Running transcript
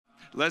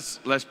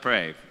Let's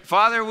pray.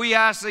 Father, we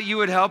ask that you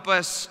would help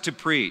us to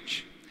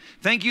preach.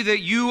 Thank you that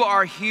you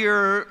are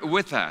here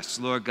with us,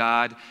 Lord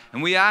God,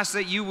 and we ask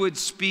that you would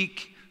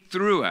speak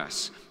through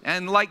us.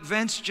 And like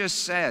Vince just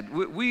said,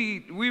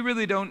 we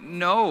really don't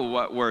know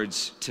what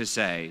words to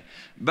say,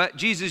 but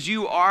Jesus,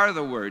 you are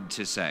the word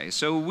to say.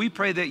 So we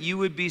pray that you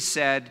would be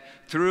said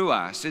through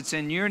us. It's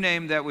in your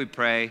name that we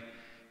pray,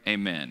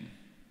 amen.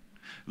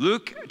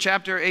 Luke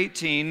chapter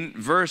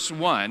 18, verse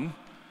 1.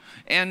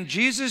 And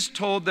Jesus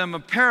told them a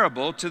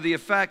parable to the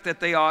effect that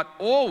they ought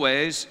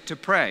always to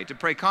pray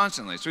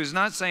constantly. So he's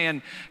not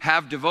saying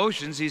have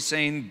devotions, he's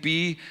saying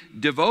be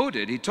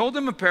devoted. He told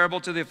them a parable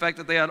to the effect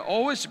that they ought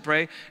always to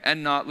pray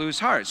and not lose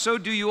heart. So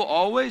do you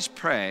always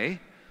pray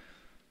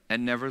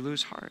and never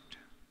lose heart?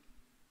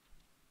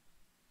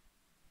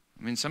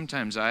 I mean,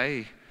 sometimes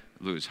I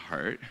lose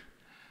heart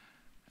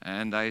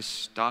and I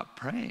stop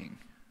praying.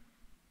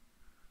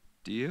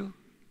 Do you?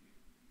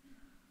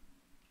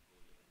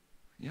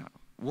 Yeah.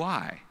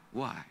 Why?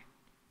 Why?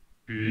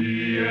 Pie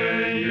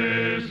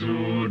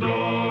Jesu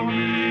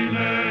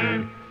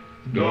Domine,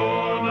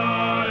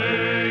 dona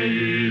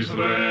eis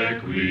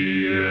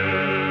requiem.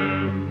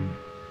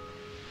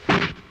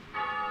 Pie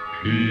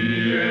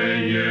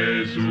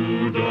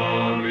Jesu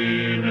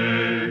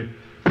Domine,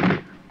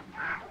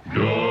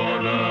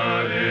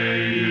 dona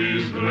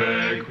eis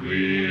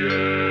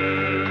requiem.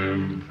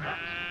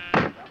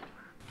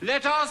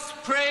 Let us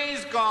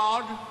praise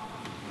God.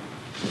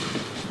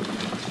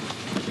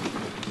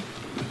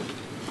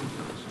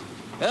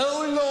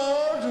 Oh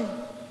Lord,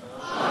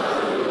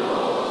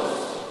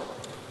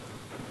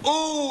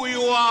 oh,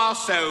 you are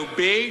so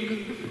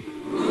big.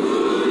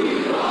 Ooh,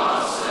 you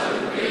are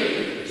so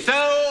big.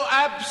 So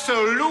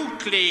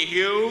absolutely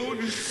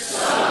huge.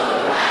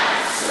 So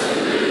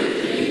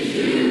absolutely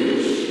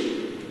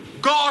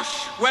huge.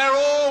 Gosh, we're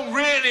all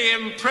really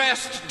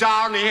impressed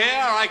down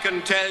here, I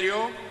can tell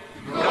you.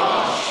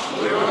 Gosh,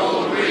 we're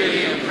all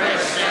really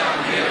impressed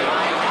down here,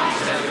 I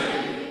can tell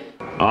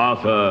you.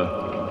 Arthur,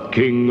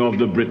 King of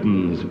the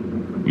Britons,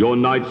 your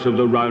knights of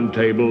the Round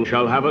Table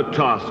shall have a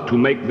task to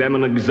make them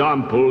an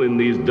example in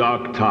these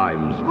dark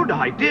times. Good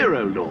idea,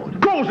 O Lord.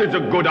 Of course it's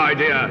a good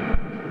idea!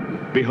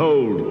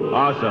 Behold,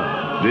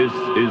 Arthur, this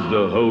is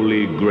the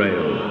Holy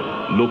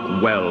Grail.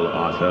 Look well,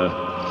 Arthur,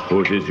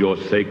 for it is your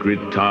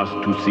sacred task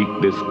to seek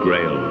this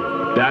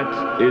Grail.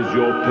 That is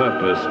your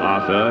purpose,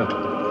 Arthur.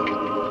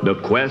 The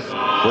quest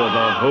for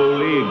the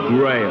Holy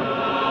Grail.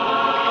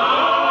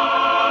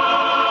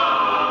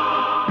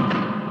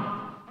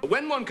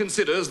 When one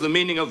considers the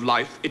meaning of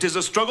life, it is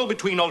a struggle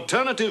between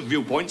alternative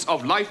viewpoints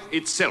of life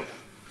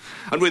itself.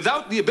 And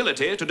without the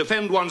ability to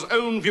defend one's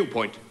own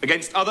viewpoint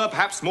against other,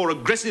 perhaps more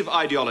aggressive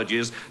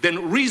ideologies,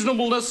 then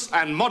reasonableness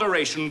and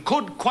moderation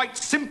could quite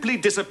simply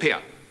disappear.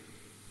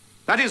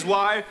 That is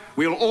why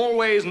we'll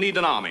always need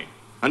an army.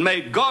 And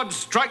may God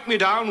strike me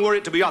down were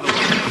it to be otherwise.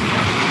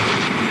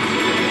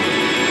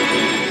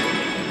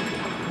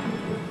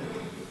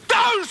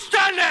 Don't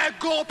stand there,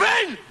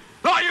 Corbin!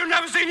 Like you've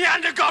never seen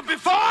Yander God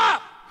before!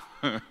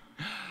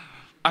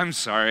 I'm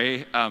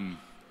sorry,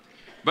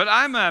 but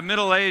I'm a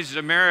middle-aged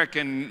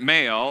American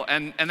male,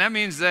 and that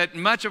means that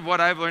much of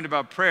what I've learned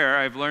about prayer,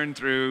 I've learned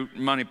through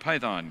Monty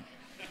Python.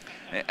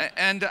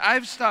 And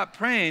I've stopped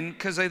praying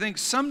because I think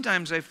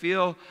sometimes I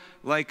feel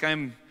like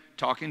I'm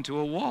talking to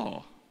a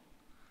wall.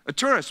 A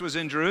tourist was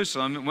in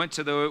Jerusalem and went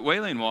to the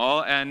Wailing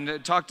Wall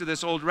and talked to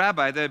this old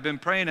rabbi that had been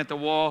praying at the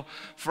wall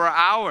for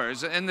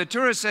hours. And the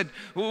tourist said,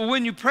 well,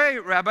 when you pray,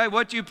 Rabbi,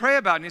 what do you pray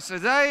about? And he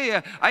says,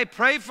 I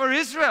pray for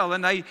Israel,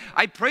 and I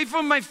pray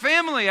for my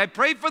family. I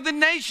pray for the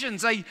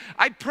nations. I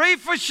pray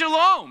for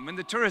shalom. And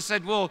the tourist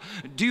said, well,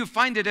 do you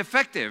find it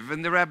effective?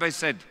 And the rabbi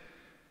said,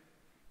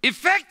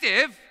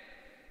 effective?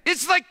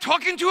 It's like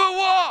talking to a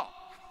wall.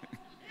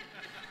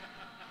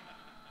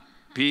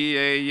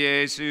 Pie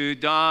Jesu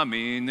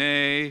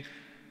Domine,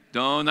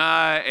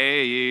 dona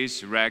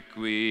eis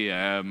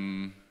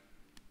requiem.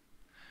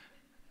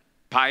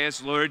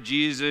 Pious Lord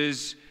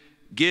Jesus,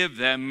 give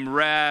them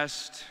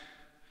rest.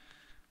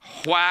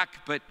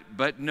 Whack,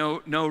 but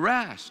no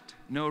rest,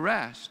 no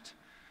rest.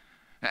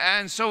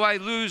 And so I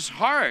lose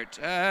heart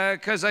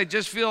because I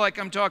just feel like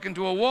I'm talking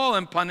to a wall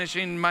and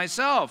punishing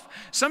myself.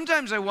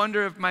 Sometimes I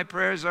wonder if my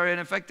prayers are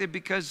ineffective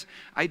because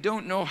I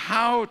don't know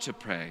how to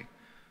pray.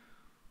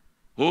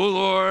 Oh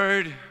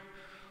Lord,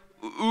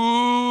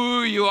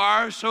 ooh, you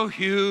are so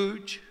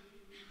huge.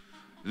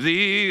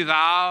 Thee,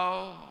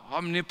 thou,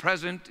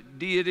 omnipresent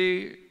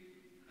deity.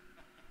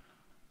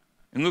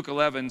 In Luke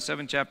 11,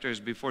 7 chapters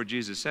before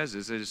Jesus says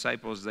this, the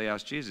disciples, they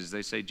ask Jesus,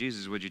 they say,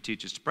 Jesus, would you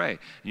teach us to pray?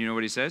 And you know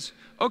what he says?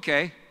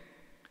 Okay,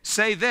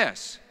 say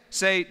this.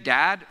 Say,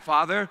 Dad,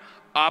 Father,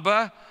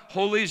 Abba,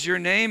 holy is your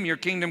name, your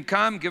kingdom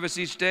come. Give us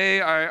each day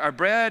our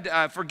bread.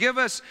 Forgive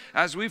us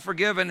as we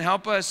forgive, and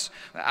help us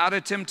out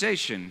of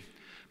temptation.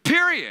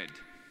 Period.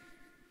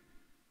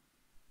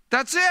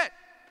 That's it.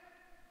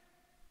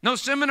 No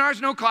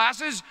seminars, no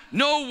classes,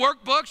 no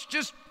workbooks,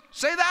 just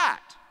say that.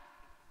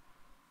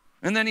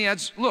 And then he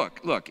adds,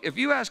 look, if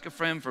you ask a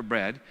friend for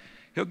bread,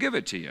 he'll give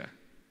it to you.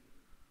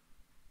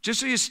 Just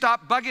so you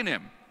stop bugging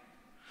him.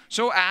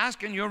 So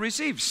ask and you'll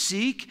receive.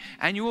 Seek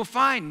and you will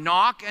find.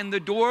 Knock and the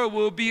door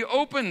will be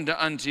opened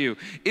unto you.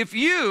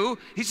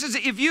 He says,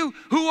 if you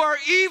who are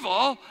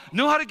evil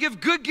know how to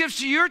give good gifts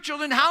to your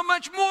children, how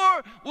much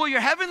more will your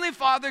heavenly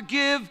Father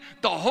give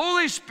the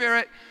Holy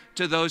Spirit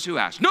to those who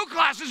ask? No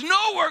classes,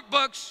 no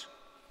workbooks,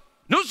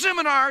 no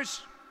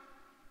seminars.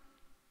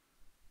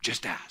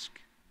 Just ask.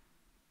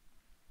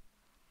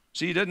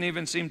 See, he doesn't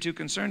even seem too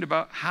concerned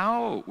about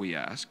how we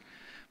ask,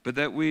 but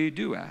that we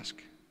do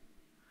ask.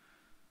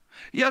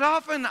 Yet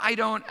often I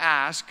don't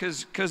ask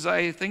because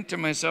I think to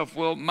myself,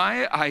 well,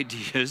 my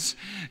ideas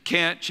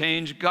can't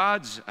change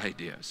God's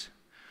ideas.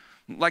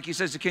 Like he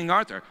says to King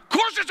Arthur, of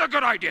course it's a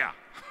good idea.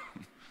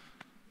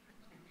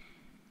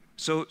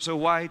 So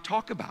why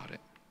talk about it?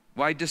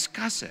 Why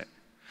discuss it?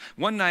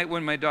 One night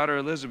when my daughter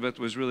Elizabeth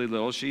was really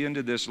little, she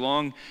ended this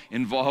long,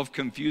 involved,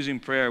 confusing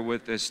prayer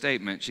with this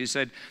statement. She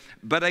said,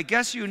 but I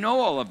guess you know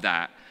all of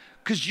that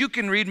because you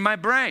can read my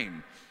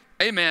brain.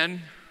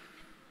 Amen.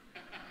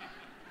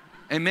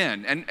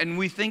 Amen. And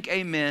we think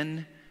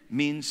amen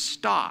means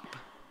stop,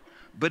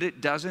 but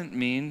it doesn't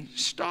mean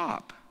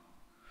stop.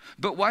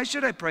 But why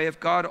should I pray if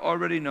God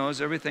already knows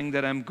everything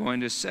that I'm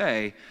going to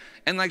say?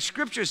 And like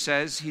Scripture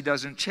says, he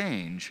doesn't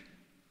change.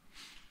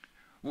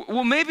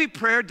 Well, maybe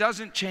prayer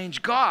doesn't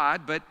change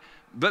God,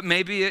 but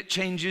maybe it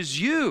changes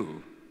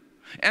you.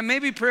 And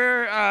maybe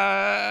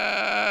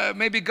prayer,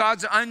 maybe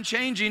God's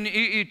unchanging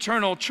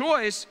eternal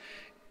choice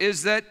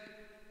is that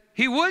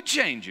he would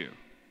change you.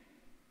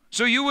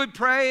 So you would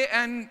pray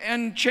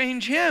and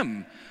change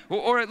him,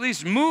 or at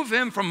least move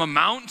him from a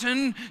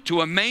mountain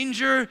to a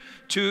manger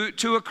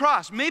to a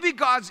cross. Maybe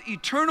God's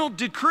eternal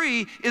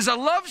decree is a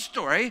love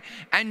story,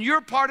 and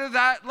you're part of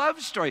that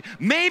love story.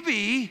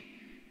 Maybe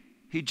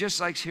he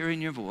just likes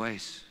hearing your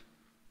voice,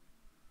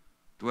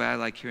 the way I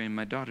like hearing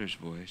my daughter's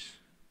voice.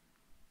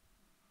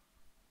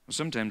 Well,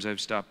 sometimes I've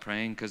stopped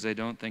praying because I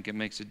don't think it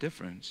makes a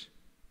difference.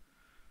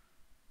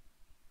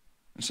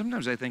 And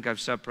sometimes I think I've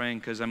stopped praying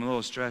because I'm a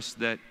little stressed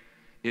that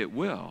it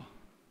will.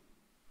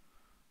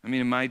 I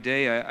mean, in my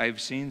day, I've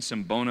seen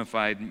some bona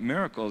fide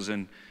miracles,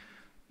 and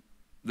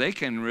they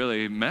can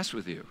really mess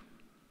with you.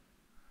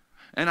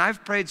 And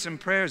I've prayed some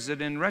prayers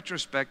that in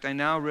retrospect, I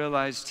now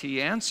realized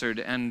he answered,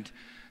 and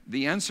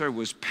the answer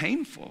was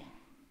painful.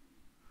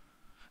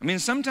 I mean,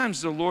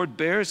 sometimes the Lord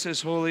bears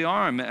his holy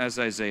arm, as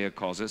Isaiah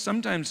calls it.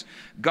 Sometimes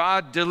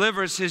God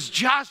delivers his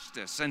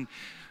justice, and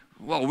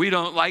well, we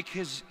don't like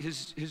his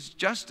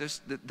justice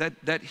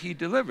that he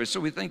delivers. So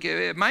we think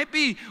it might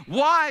be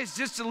wise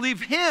just to leave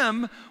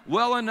him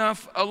well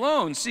enough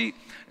alone. See,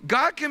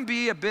 God can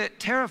be a bit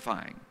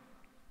terrifying.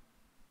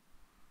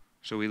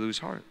 So we lose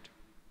heart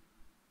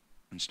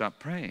and stop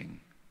praying.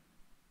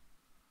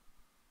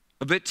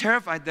 A bit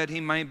terrified that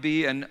he might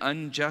be an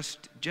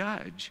unjust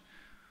judge.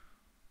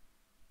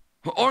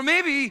 Or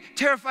maybe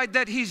terrified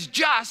that he's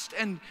just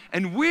and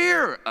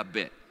we're a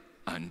bit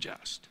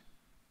unjust.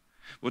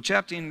 Well,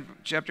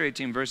 chapter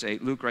 18, verse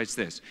 8, Luke writes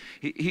this.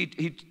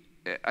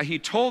 He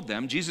told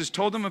them, Jesus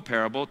told them a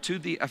parable to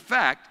the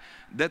effect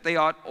that they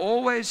ought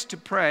always to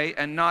pray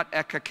and not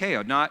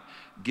ekakeo, not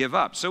give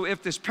up. So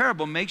if this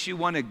parable makes you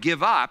want to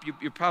give up,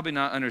 you're probably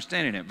not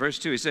understanding it. Verse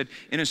 2, he said,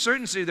 in a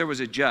certain city there was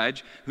a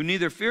judge who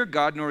neither feared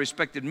God nor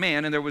respected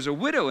man, and there was a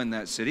widow in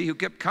that city who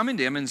kept coming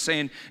to him and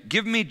saying,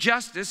 give me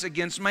justice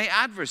against my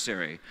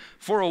adversary.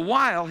 For a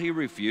while he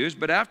refused,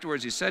 but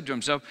afterwards he said to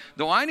himself,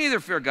 though I neither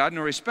fear God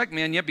nor respect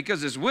man, yet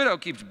because this widow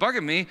keeps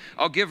bugging me,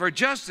 I'll give her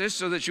justice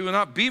so that she will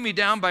not beat me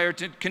down by her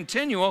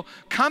continual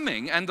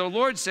coming. And the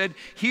Lord said,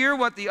 hear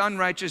what the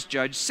unrighteous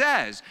judge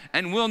says,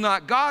 and will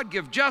not God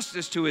give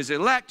justice to his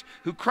elect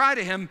who cry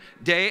to him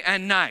day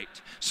and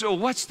night? So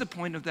what's the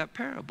point of that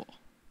parable?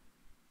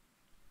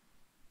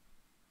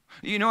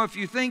 You know, if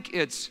you think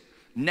it's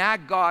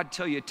nag God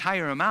till you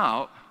tire him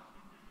out,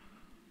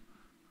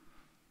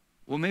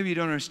 well, maybe you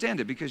don't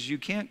understand it because you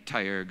can't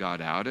tire God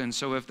out. And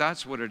so if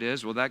that's what it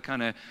is, well, that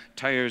kind of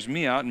tires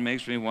me out and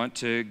makes me want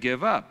to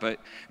give up.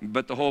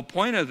 But the whole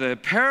point of the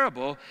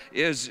parable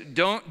is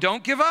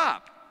don't give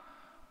up.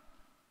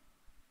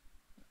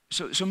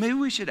 So maybe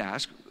we should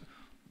ask,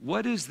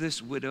 what is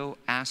this widow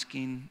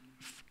asking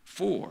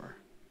for?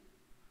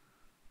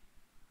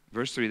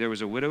 Verse 3, there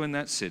was a widow in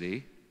that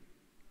city.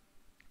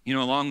 You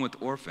know, along with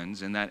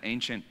orphans in that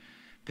ancient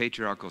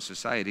patriarchal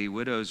society,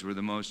 widows were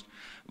the most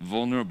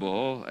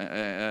vulnerable,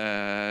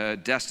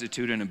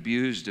 destitute, and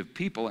abused of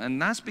people.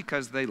 And that's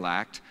because they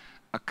lacked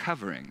a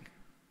covering.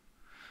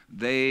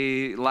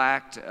 They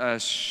lacked a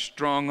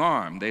strong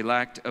arm. They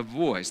lacked a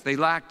voice. They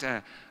lacked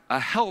a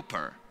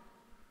helper.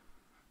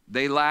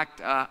 They lacked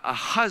a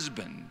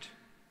husband.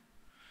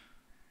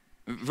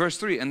 Verse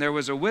 3, and there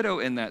was a widow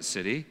in that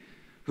city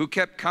who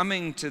kept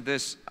coming to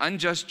this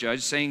unjust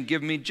judge saying,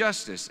 give me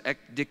justice, ek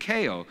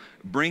dikeo,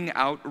 bring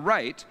out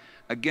right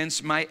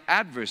against my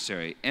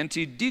adversary,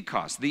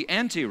 antidikos, the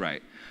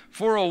anti-right.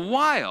 For a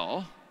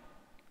while,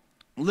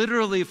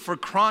 literally for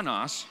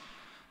chronos,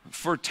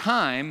 for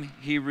time,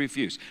 he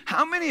refused.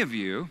 How many of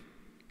you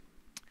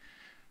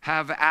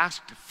have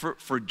asked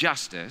for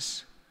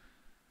justice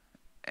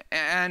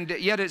And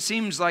yet it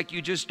seems like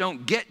you just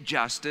don't get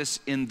justice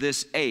in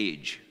this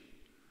age.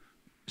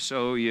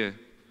 So you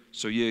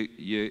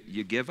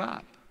give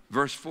up.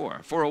 Verse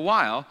 4, for a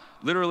while,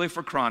 literally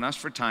for chronos,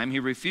 for time, he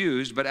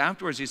refused, but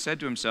afterwards he said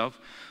to himself,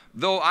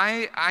 though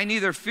I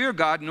neither fear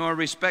God nor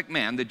respect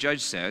man, the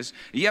judge says,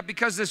 yet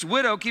because this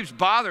widow keeps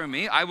bothering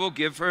me, I will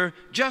give her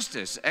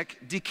justice, ek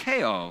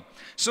dikeo,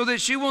 so that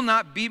she will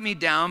not beat me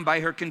down by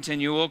her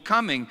continual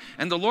coming.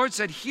 And the Lord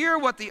said, hear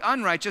what the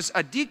unrighteous,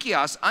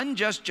 adikios,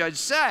 unjust judge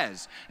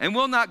says. And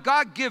will not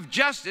God give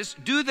justice,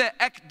 do the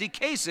ek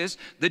dikesis,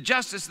 the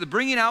justice, the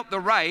bringing out the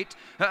right,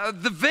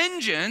 the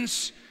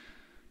vengeance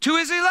to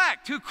his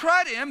elect, who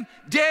cry to him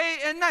day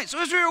and night.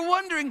 So as we were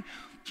wondering,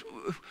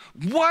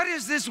 what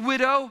is this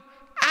widow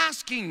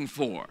asking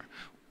for?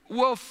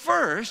 Well,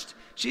 first,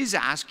 she's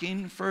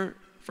asking for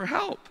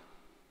help.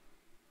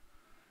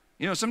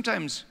 You know,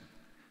 sometimes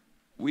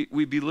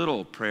we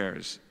belittle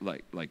prayers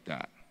like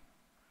that.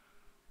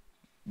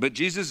 But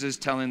Jesus is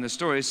telling the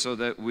story so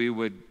that we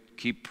would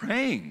keep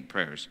praying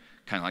prayers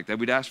kind of like that.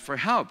 We'd ask for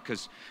help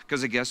because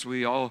I guess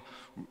we all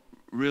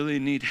really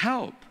need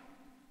help.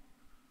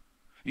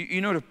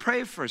 You know, to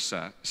pray for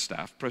stuff,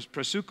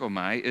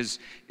 prosukomai,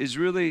 is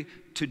really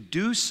to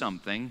do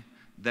something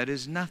that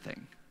is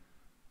nothing.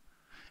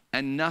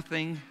 And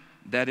nothing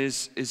that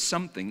is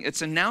something.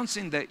 It's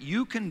announcing that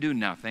you can do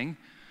nothing,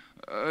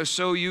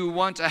 so you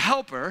want a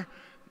helper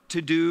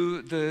to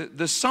do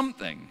the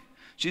something.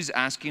 She's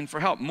asking for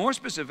help. More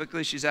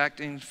specifically, she's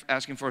asking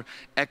for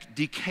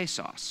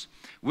ekdikesos,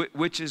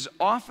 which is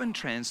often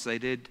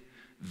translated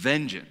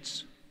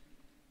vengeance.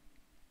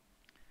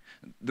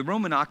 The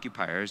Roman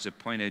occupiers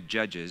appointed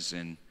judges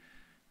in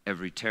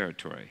every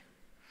territory.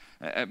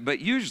 But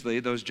usually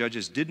those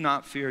judges did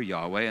not fear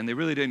Yahweh, and they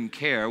really didn't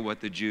care what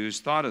the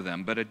Jews thought of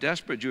them. But a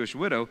desperate Jewish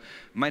widow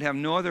might have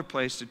no other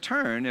place to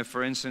turn if,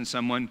 for instance,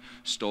 someone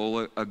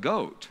stole a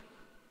goat,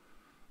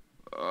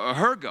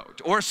 her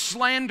goat, or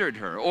slandered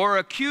her, or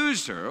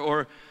accused her,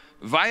 or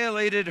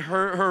violated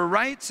her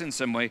rights in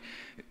some way.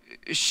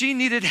 She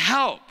needed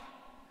help,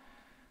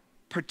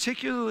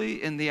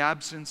 particularly in the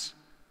absence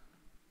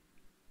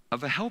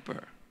of a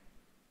helper,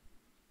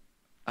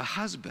 a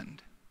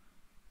husband,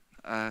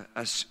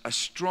 a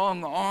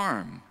strong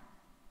arm.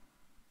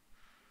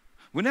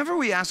 Whenever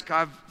we ask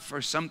God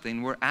for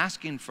something, we're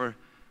asking for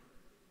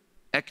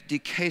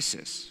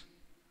ekdikesis,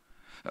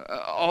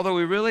 although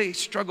we really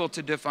struggle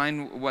to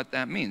define what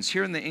that means.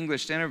 Here in the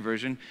English Standard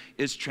Version,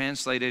 it's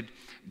translated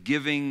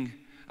giving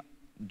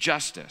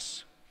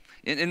justice.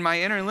 In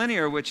my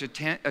interlinear, which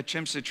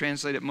attempts to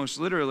translate it most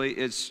literally,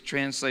 it's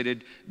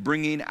translated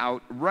bringing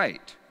out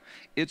right.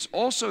 It's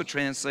also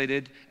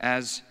translated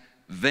as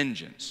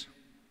vengeance.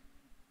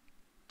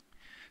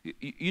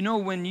 You know,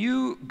 when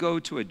you go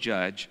to a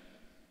judge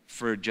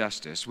for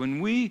justice, when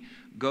we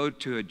go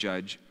to a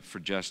judge for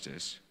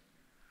justice,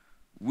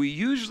 we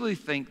usually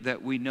think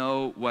that we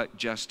know what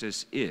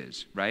justice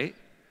is, right?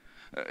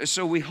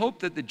 So we hope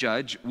that the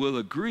judge will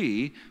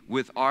agree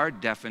with our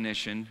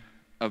definition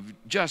of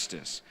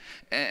justice.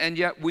 And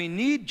yet we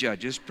need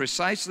judges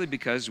precisely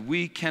because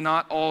we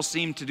cannot all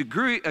seem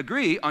to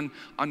agree on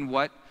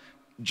what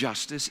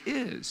justice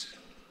is.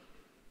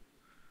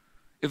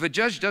 If a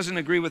judge doesn't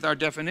agree with our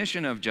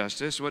definition of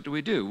justice, what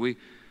do?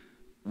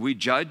 We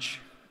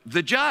judge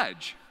the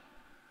judge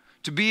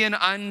to be an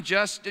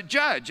unjust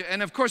judge.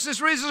 And of course,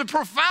 this raises a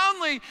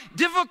profoundly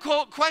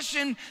difficult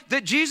question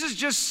that Jesus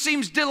just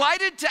seems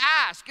delighted to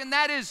ask, and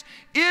that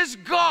is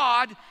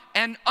God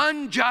an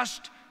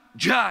unjust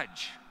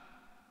judge?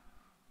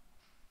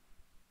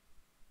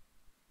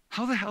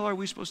 How the hell are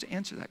we supposed to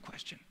answer that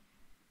question?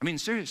 I mean,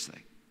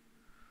 seriously.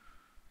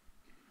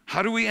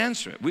 How do we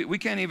answer it? We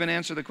can't even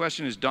answer the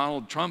question, is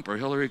Donald Trump or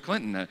Hillary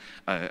Clinton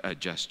a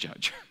just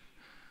judge?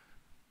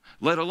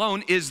 Let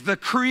alone, is the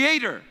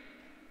Creator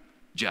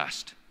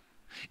just?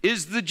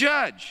 Is the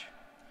judge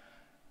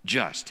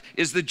just?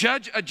 Is the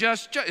judge a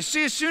just judge?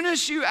 See, as soon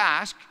as you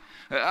ask,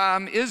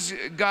 is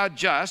God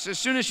just? As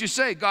soon as you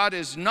say God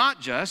is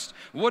not just,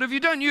 what have you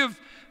done? You've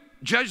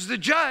judged the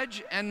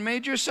judge and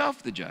made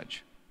yourself the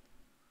judge.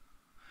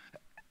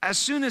 As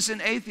soon as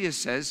an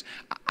atheist says,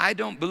 I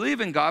don't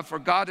believe in God, for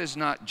God is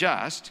not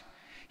just,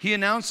 he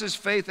announces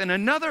faith in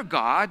another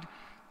God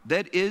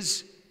that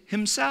is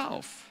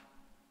himself.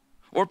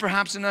 Or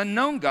perhaps an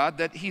unknown God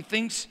that he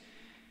thinks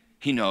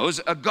he knows,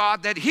 a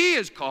God that he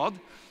has called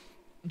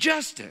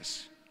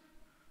justice.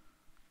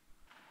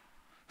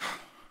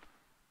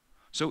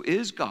 So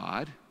is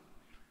God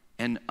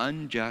an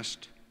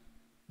unjust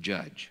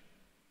judge?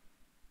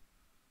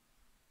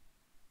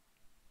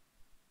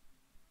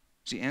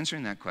 See,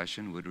 answering that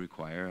question would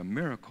require a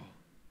miracle,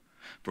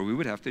 for we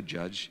would have to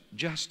judge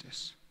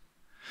justice.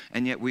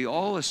 And yet we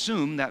all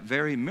assume that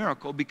very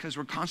miracle because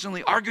we're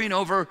constantly arguing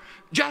over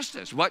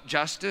justice, what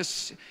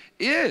justice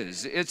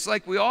is. It's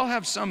like we all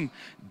have some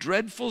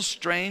dreadful,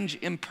 strange,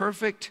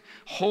 imperfect,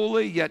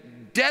 holy,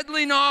 yet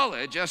deadly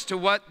knowledge as to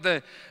what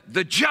the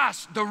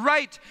just, the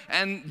right,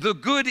 and the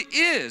good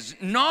is.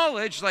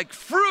 Knowledge like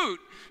fruit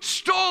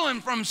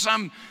stolen from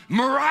some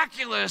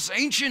miraculous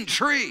ancient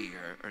tree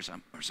or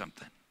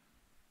something.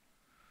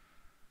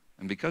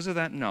 And because of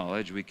that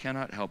knowledge, we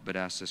cannot help but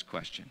ask this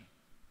question.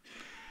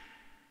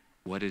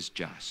 What is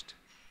just?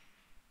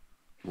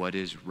 What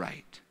is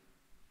right?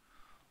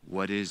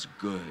 What is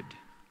good?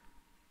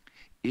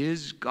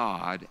 Is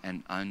God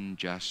an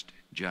unjust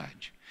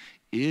judge?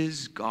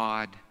 Is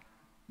God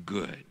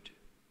good?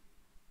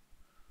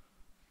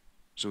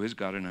 So is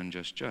God an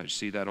unjust judge?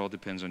 See, that all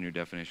depends on your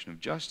definition of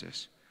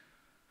justice.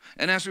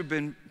 And as we've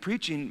been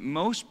preaching,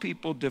 most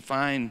people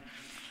define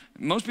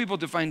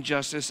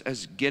justice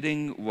as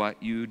getting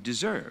what you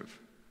deserve,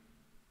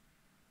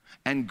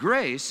 and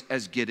grace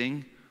as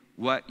getting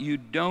what you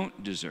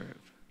don't deserve.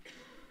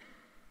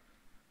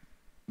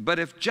 But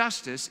if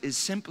justice is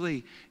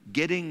simply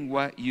getting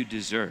what you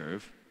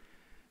deserve,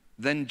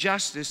 then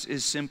justice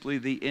is simply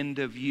the end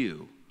of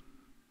you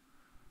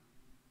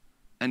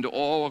and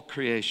all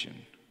creation.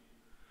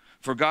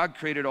 For God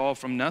created all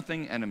from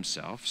nothing and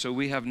himself, so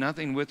we have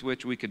nothing with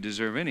which we could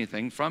deserve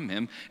anything from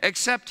him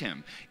except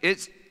him.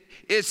 It's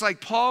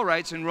like Paul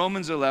writes in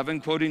Romans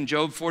 11, quoting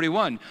Job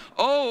 41.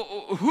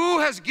 Oh, who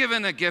has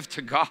given a gift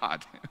to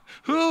God?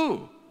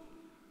 Who?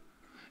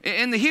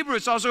 In the Hebrew,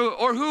 it's also,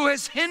 or who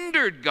has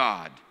hindered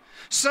God,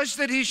 such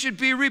that he should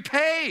be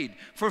repaid?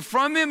 For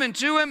from him and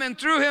to him and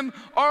through him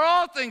are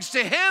all things.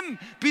 To him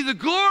be the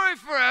glory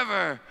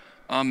forever.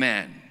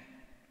 Amen.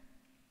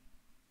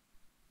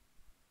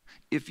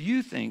 If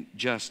you think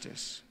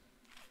justice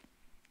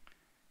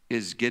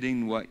is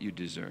getting what you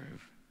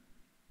deserve,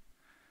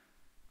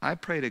 I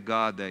pray to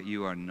God that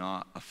you are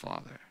not a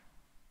father,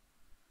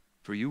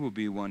 for you will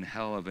be one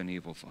hell of an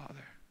evil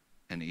father,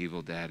 an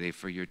evil daddy,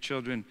 for your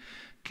children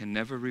can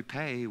never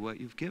repay what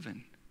you've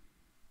given.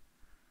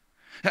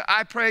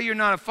 I pray you're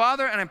not a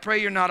father, and I pray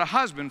you're not a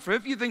husband, for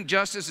if you think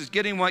justice is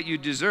getting what you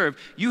deserve,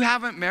 you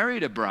haven't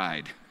married a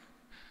bride.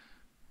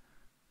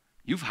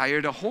 You've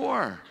hired a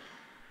whore.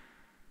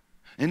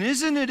 And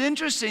isn't it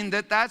interesting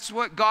that that's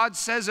what God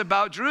says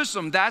about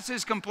Jerusalem? That's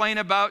his complaint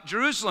about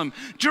Jerusalem.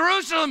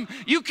 Jerusalem,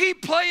 you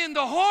keep playing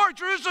the whore.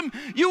 Jerusalem,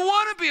 you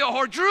want to be a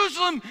whore.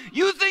 Jerusalem,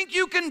 you think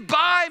you can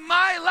buy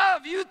my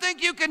love. You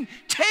think you can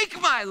take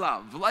my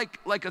love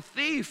like a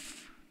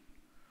thief.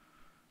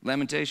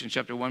 Lamentation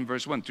chapter 1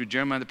 verse 1, through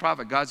Jeremiah the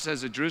prophet, God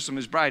says of Jerusalem,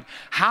 his bride,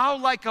 how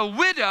like a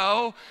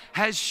widow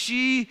has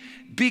she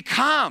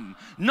become.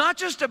 Not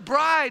just a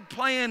bride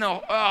playing a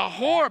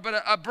whore,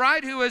 but a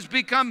bride who has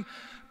become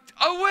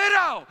a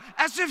widow,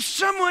 as if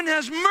someone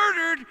has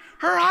murdered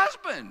her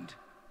husband.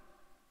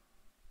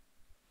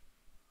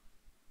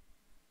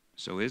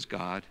 So is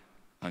God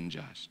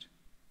unjust?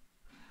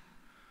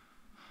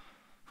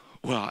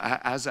 Well,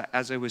 as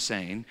I was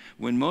saying,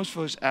 when most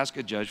folks ask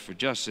a judge for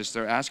justice,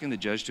 they're asking the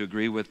judge to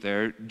agree with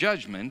their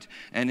judgment.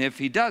 And if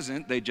he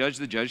doesn't, they judge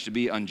the judge to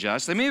be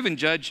unjust. They may even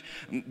judge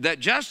that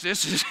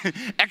justice is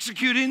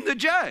executing the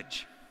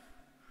judge.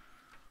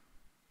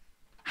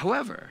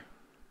 However,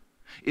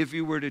 if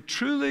you were to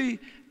truly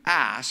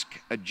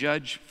ask a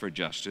judge for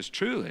justice,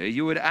 truly,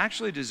 you would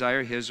actually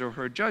desire his or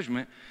her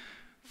judgment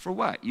for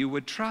what? You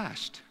would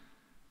trust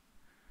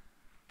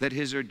that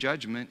his or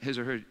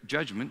her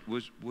judgment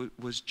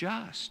was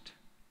just.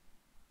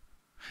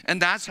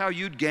 And that's how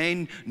you'd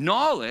gain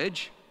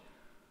knowledge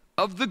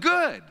of the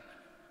good.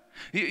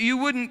 You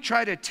wouldn't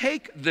try to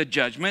take the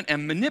judgment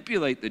and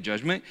manipulate the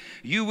judgment.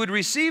 You would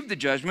receive the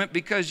judgment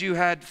because you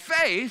had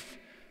faith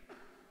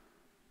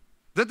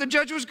that the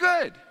judge was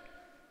good.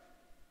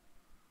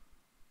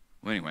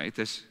 Well, anyway,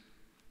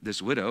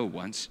 this widow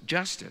wants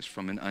justice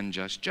from an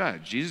unjust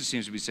judge. Jesus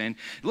seems to be saying,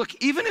 look,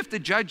 even if the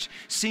judge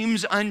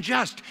seems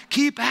unjust,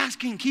 keep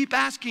asking, keep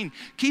asking,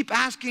 keep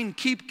asking,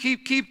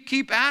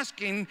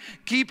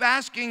 keep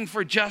asking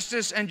for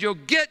justice, and you'll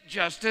get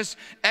justice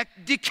ek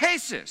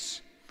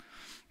dikasis.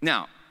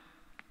 Now,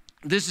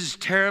 this is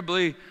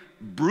terribly,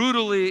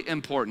 brutally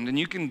important, and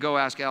you can go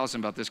ask Allison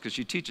about this because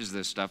she teaches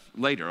this stuff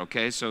later,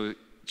 okay? So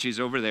she's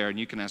over there, and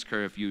you can ask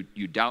her if you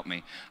doubt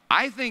me.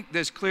 I think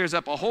this clears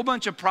up a whole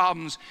bunch of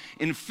problems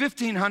in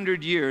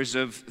 1,500 years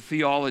of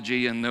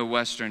theology in the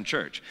Western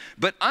church.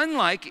 But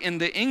unlike in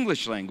the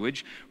English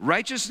language,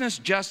 righteousness,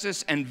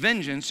 justice, and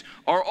vengeance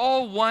are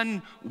all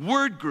one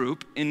word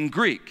group in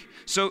Greek.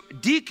 So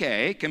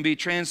dike can be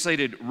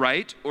translated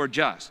right or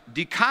just.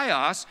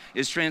 Dikaios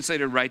is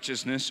translated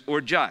righteousness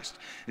or just.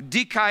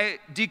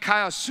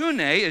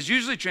 Dikaiosune is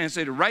usually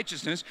translated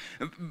righteousness,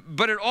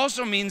 but it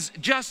also means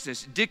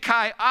justice.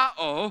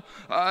 Dikaiao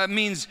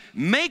means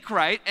make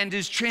right and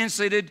is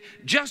translated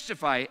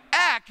justify.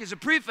 Ek is a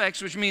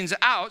prefix which means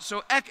out,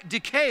 so ek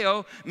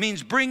dikeo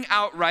means bring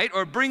out right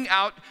or bring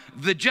out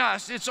the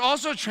just. It's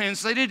also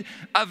translated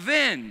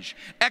avenge.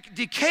 Ek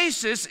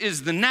dikasis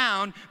is the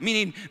noun,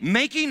 meaning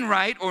making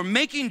right or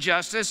making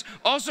justice,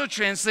 also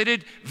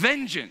translated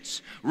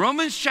vengeance.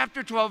 Romans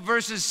chapter 12,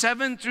 verses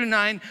 7 through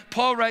 9,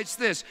 Paul writes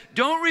this: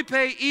 don't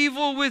repay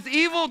evil with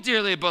evil,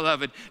 dearly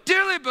beloved.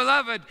 Dearly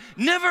beloved,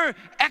 never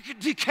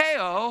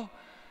ekdikeo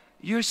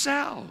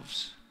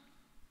yourselves.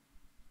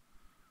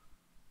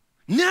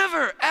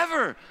 Never,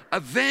 ever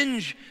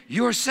avenge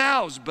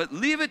yourselves, but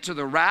leave it to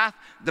the wrath,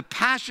 the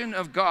passion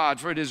of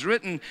God. For it is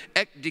written,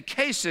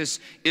 ekdikasis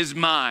is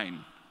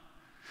mine.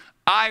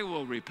 I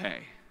will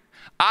repay.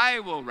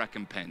 I will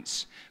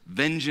recompense.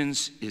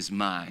 Vengeance is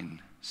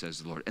mine,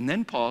 says the Lord. And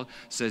then Paul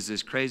says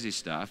this crazy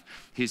stuff.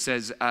 He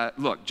says,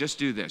 look, just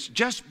do this.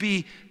 Just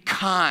be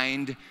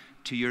kind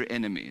to your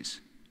enemies.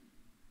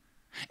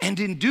 And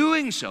in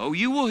doing so,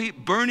 you will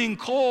heap burning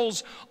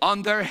coals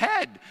on their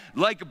head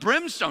like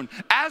brimstone,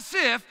 as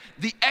if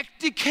the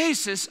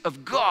ecdikasis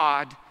of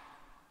God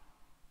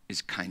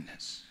is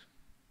kindness.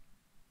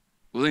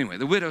 Well, anyway,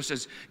 the widow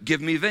says,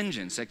 give me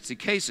vengeance,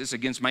 ecdikasis,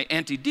 against my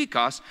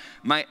antidikos,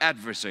 my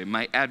adversary.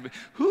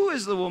 Who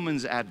is the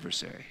woman's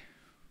adversary?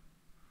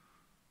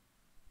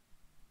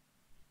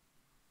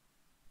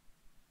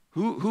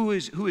 Who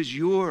is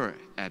your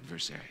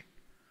adversary?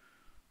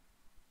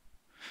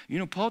 You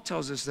know, Paul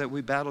tells us that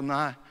we battle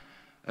not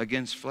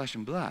against flesh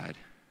and blood.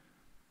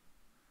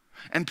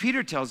 And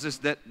Peter tells us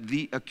that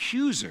the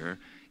accuser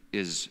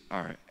is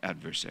our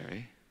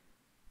adversary.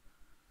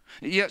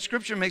 Yet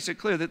Scripture makes it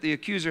clear that the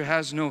accuser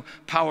has no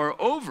power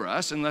over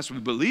us unless we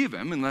believe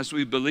him, unless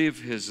we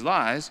believe his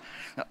lies.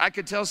 I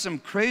could tell some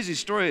crazy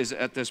stories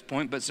at this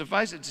point, but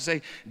suffice it to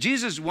say,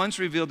 Jesus once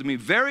revealed to me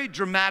very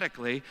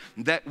dramatically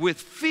that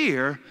with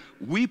fear,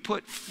 we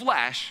put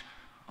flesh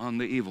on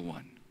the evil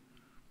one.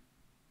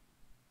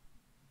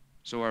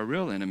 So our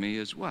real enemy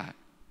is what?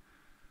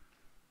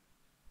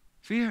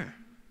 Fear.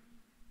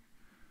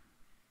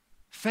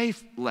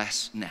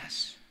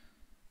 Faithlessness.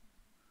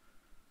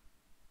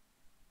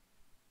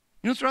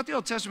 You know, throughout the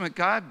Old Testament,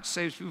 God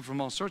saves people from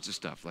all sorts of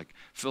stuff, like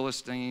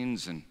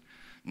Philistines and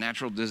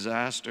natural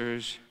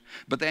disasters.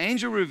 But the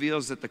angel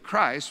reveals that the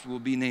Christ will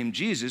be named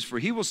Jesus, for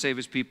he will save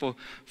his people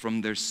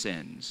from their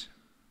sins.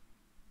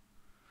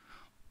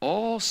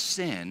 All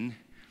sin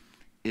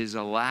is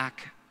a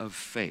lack of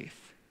faith.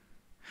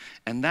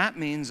 And that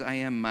means I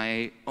am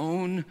my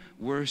own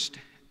worst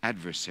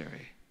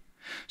adversary.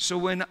 So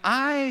when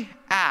I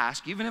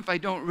ask, even if I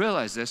don't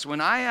realize this,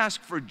 when I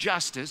ask for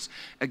justice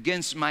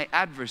against my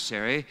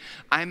adversary,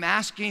 I'm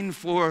asking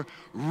for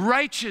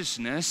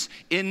righteousness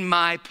in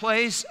my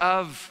place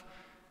of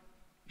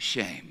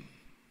shame.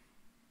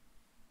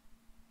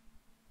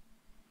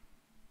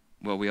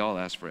 Well, we all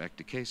ask for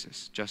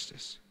ecdikasis,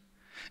 justice,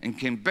 and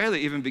can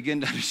barely even begin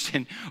to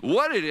understand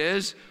what it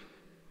is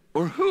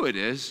or who it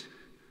is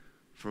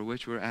for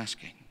which we're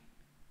asking.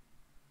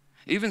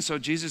 Even so,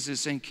 Jesus is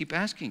saying, keep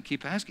asking,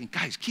 keep asking.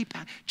 Guys,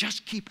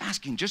 just keep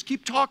asking, just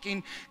keep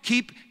talking,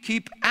 keep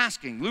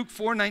asking. Luke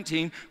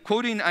 4:19,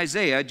 quoting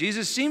Isaiah,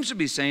 Jesus seems to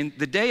be saying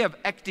the day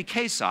of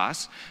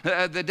ecdikasos,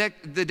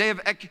 the day of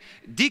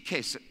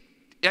ecdikasos,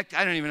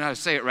 I don't even know how to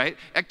say it right,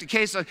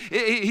 ecdikasos,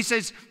 he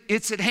says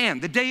it's at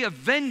hand. The day of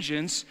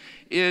vengeance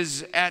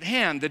is at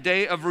hand. The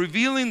day of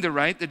revealing the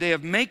right, the day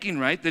of making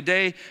right, the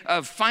day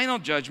of final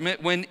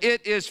judgment when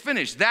it is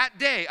finished. That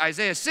day,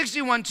 Isaiah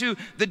 61:2,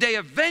 the day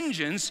of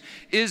vengeance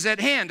is at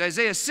hand.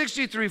 Isaiah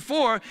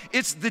 63:4,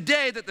 it's the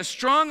day that the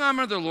strong arm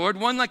of the Lord,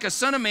 one like a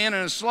son of man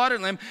and a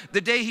slaughtered lamb,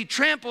 the day he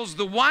tramples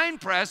the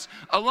winepress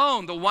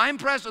alone, the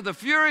winepress of the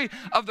fury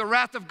of the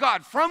wrath of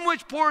God, from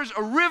which pours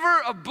a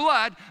river of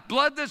blood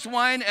that's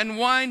wine, and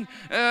wine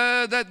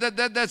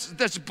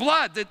that's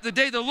blood. The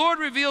day the Lord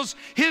reveals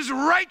his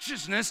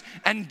righteousness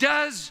and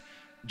does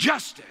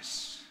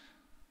justice.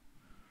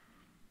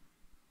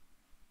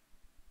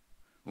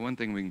 One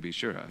thing we can be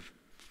sure of,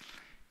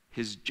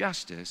 his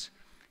justice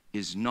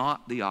is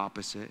not the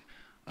opposite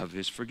of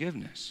his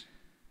forgiveness.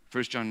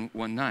 1 John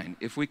 1:9,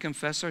 if we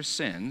confess our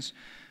sins,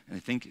 and I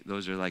think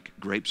those are like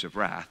grapes of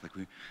wrath, like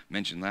we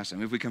mentioned last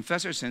time. If we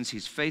confess our sins,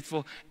 he's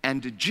faithful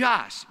and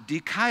just,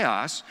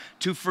 dikaios,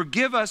 to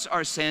forgive us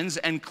our sins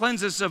and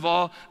cleanse us of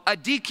all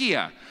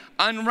adikia,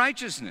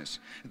 unrighteousness.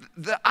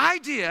 The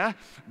idea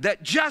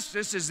that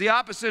justice is the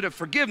opposite of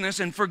forgiveness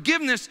and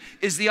forgiveness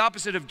is the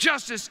opposite of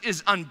justice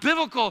is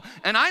unbiblical,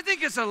 and I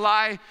think it's a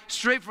lie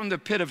straight from the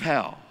pit of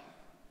hell.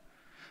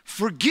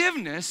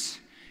 Forgiveness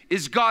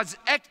is God's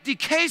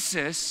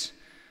ecdikasis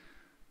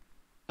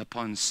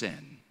upon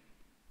sin.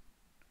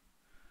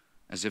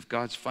 As if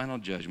God's final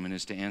judgment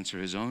is to answer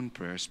his own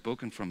prayer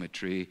spoken from a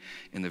tree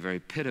in the very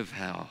pit of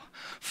hell.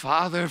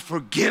 Father,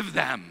 forgive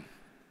them,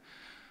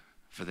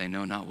 for they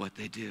know not what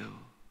they do.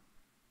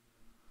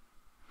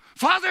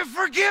 Father,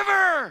 forgive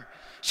her.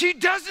 She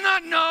does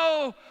not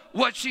know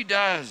what she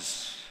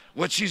does,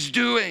 what she's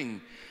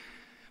doing.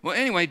 Well,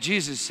 anyway,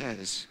 Jesus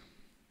says,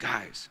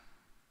 guys,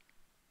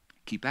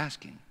 keep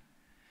asking.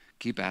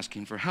 Keep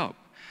asking for help.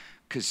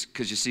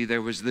 Because you see,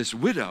 there was this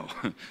widow,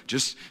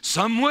 just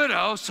some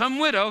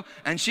widow,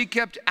 and she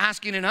kept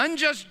asking an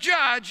unjust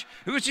judge,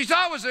 who she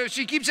thought was her,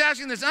 she keeps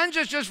asking this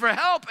unjust judge for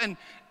help,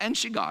 and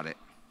she got it.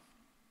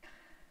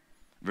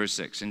 Verse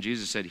 6, and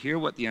Jesus said, hear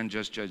what the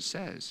unjust judge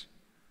says.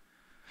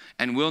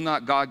 And will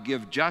not God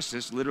give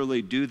justice,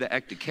 literally do the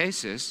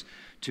ecdikasis,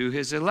 to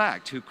his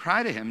elect, who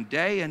cry to him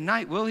day and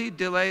night? Will he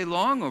delay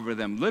long over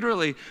them?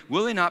 Literally,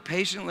 will he not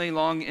patiently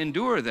long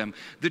endure them?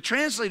 The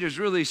translators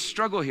really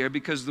struggle here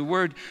because the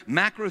word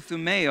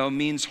makrothumeo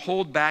means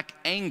hold back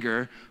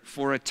anger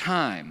for a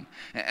time.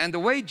 And the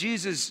way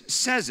Jesus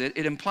says it,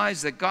 it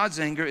implies that God's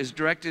anger is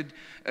directed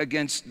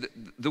against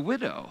the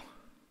widow.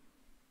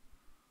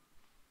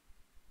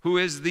 who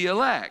is the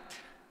elect,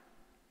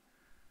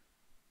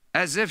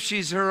 as if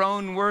she's her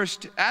own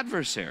worst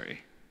adversary.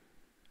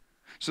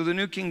 So the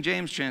New King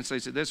James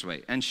translates it this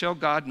way: and shall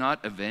God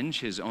not avenge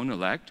his own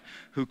elect,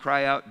 who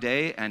cry out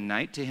day and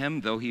night to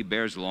him, though he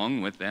bears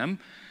long with them?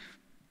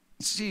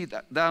 See,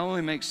 that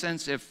only makes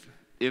sense if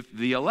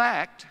the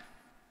elect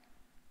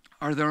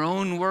are their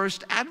own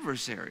worst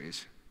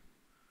adversaries.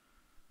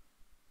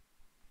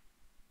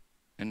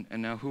 And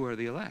now who are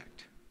the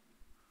elect?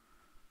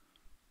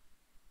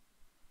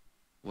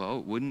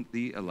 Well, wouldn't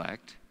the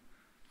elect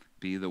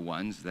be the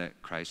ones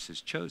that Christ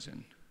has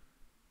chosen?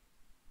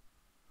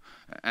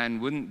 And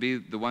wouldn't be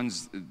the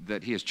ones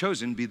that he has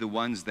chosen be the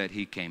ones that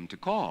he came to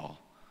call?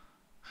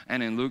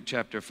 And in Luke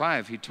chapter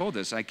 5, he told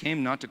us, I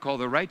came not to call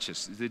the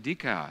righteous, the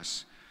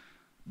dikaios,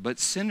 but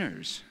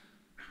sinners.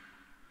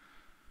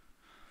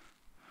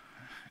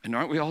 And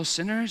aren't we all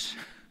sinners?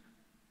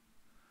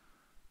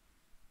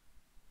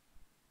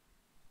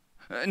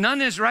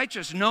 None is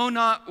righteous, no,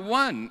 not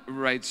one,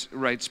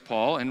 writes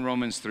Paul in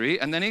Romans 3.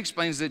 And then he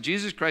explains that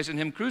Jesus Christ and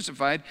him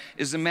crucified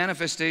is the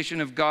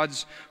manifestation of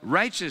God's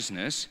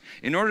righteousness,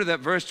 in order that,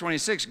 verse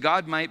 26,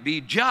 God might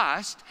be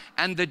just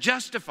and the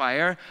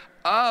justifier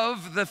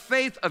of the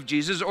faith of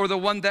Jesus, or the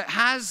one that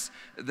has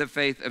the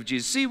faith of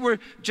Jesus. See, we're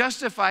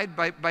justified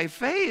by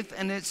faith,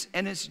 and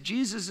it's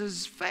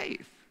Jesus'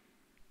 faith.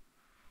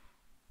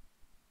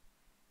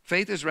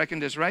 Faith is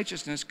reckoned as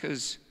righteousness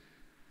because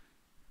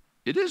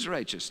it is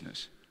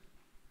righteousness.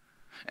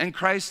 And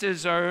Christ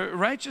is our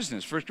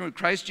righteousness.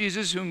 Christ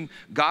Jesus, whom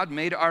God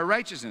made our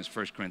righteousness,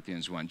 1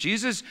 Corinthians 1.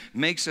 Jesus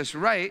makes us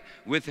right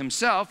with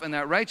himself, and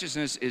that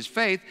righteousness is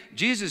faith,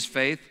 Jesus'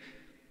 faith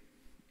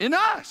in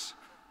us.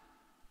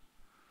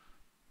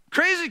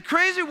 Crazy,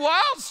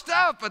 wild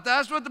stuff, but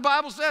that's what the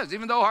Bible says,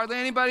 even though hardly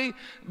anybody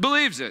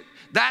believes it.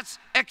 That's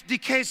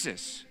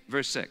ekdikesis,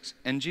 verse 6.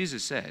 And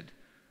Jesus said,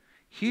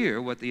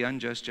 hear what the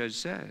unjust judge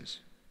says.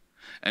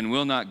 And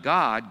will not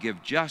God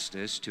give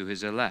justice to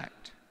his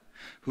elect,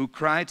 who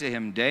cry to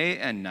him day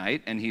and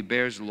night, and he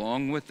bears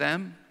long with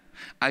them?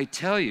 I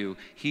tell you,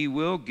 he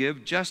will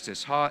give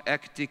justice, ha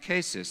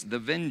ekdikesis, the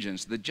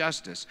vengeance, the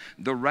justice,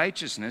 the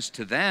righteousness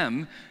to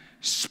them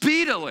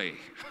speedily.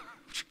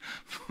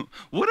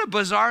 What a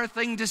bizarre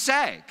thing to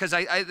say, because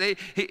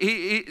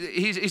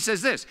he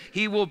says this: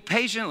 he will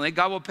patiently,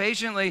 God will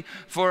patiently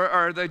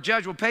or the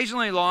judge will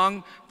patiently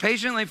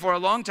for a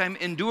long time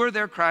endure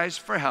their cries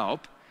for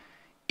help,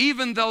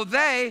 even though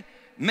they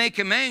make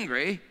him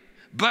angry.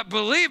 But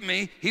believe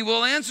me, he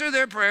will answer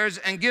their prayers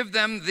and give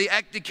them the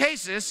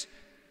ekdikesis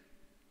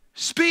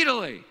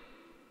speedily.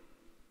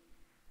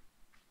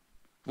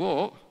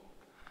 Well,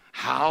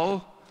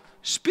 how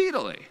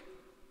speedily?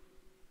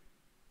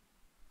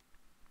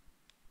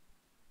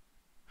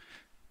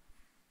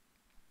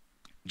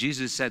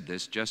 Jesus said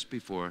this just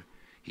before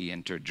he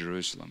entered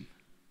Jerusalem.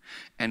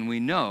 And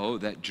we know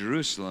that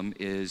Jerusalem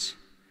is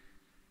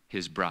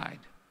his bride,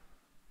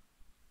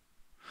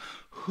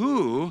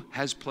 who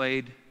has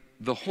played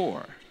the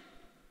whore.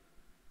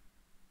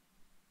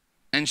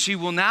 And she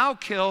will now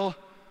kill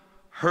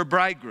her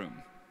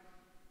bridegroom,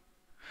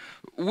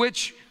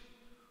 which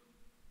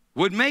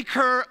would make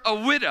her a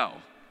widow.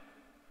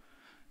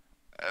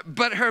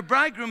 But her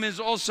bridegroom is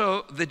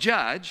also the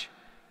judge.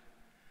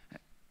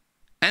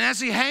 And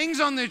as he hangs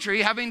on the tree,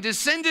 having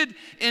descended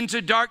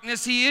into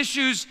darkness, he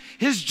issues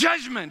his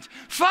judgment.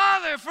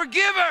 Father,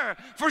 forgive her,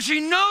 for she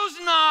knows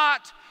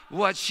not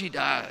what she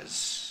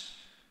does.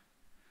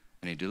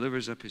 And he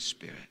delivers up his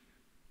spirit.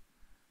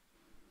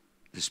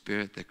 The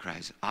spirit that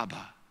cries,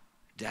 Abba,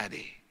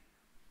 Daddy,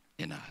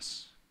 in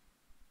us.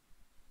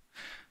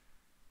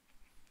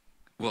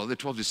 Well, the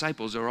 12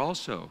 disciples are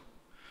also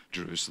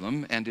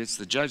Jerusalem, and it's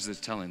the judge that's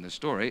telling the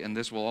story, and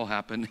this will all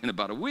happen in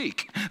about a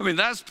week. I mean,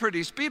 that's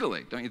pretty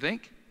speedily, don't you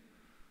think?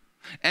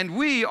 And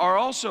we are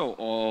also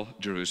all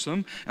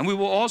Jerusalem, and we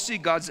will all see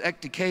God's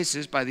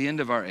ekdikesis by the end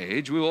of our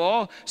age. We will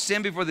all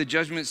stand before the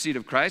judgment seat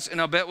of Christ,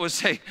 and I'll bet we'll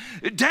say,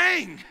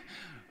 dang,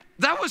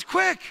 that was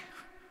quick.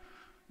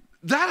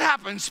 That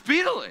happened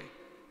speedily.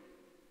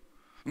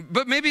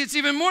 But maybe it's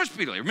even more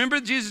speedily. Remember,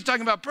 Jesus is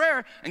talking about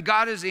prayer, and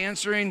God is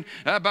answering,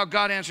 about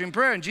God answering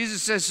prayer. And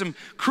Jesus says some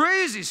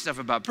crazy stuff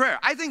about prayer.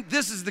 I think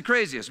this is the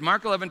craziest.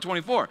 Mark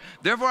 11:24.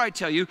 Therefore I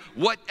tell you,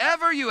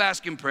 whatever you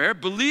ask in prayer,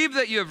 believe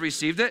that you have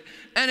received it,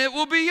 and it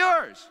will be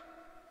yours.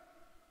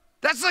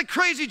 That's like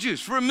crazy juice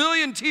for a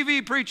million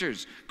TV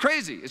preachers.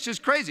 Crazy. It's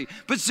just crazy.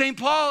 But St.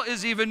 Paul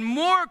is even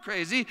more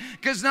crazy,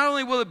 because not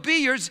only will it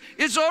be yours,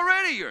 it's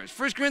already yours.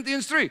 1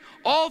 Corinthians 3.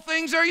 All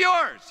things are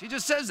yours. He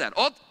just says that.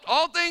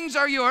 All things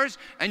are yours,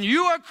 and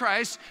you are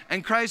Christ,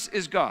 and Christ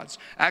is God's.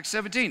 Acts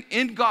 17.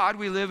 In God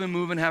we live and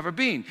move and have our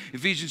being.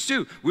 Ephesians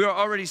 2. We are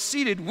already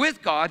seated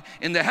with God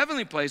in the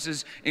heavenly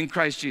places in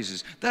Christ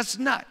Jesus. That's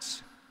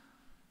nuts.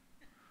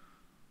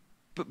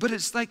 But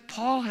it's like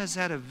Paul has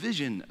had a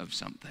vision of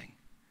something.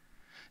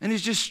 And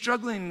he's just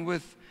struggling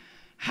with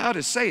how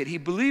to say it. He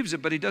believes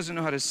it, but he doesn't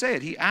know how to say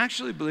it. He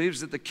actually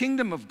believes that the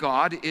kingdom of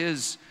God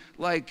is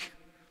like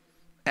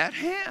at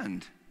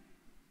hand.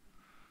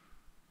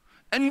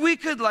 And we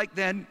could like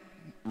then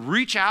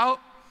reach out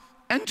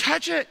and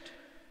touch it,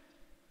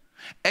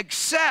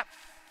 except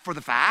for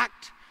the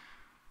fact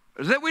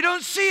that we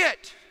don't see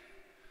it.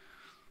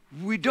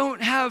 We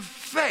don't have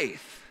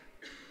faith.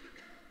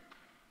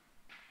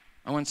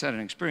 I once had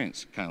an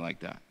experience kind of like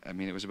that. I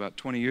mean, it was about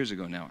 20 years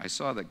ago now. I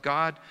saw that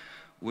God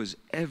was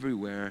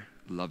everywhere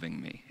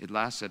loving me. It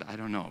lasted, I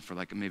don't know, for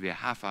like maybe a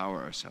half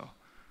hour or so.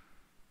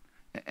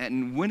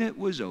 And when it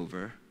was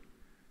over,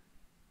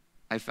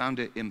 I found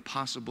it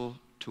impossible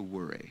to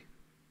worry,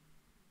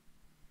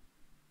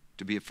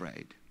 to be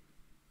afraid.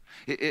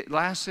 It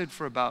lasted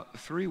for about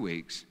 3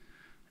 weeks,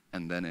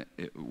 and then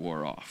it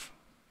wore off.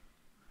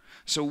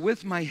 So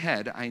with my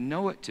head, I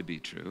know it to be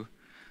true,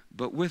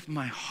 but with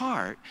my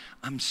heart,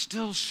 I'm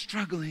still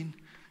struggling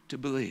to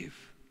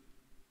believe.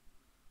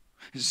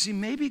 See,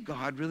 maybe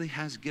God really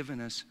has given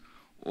us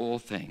all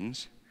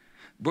things,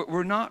 but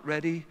we're not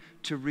ready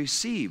to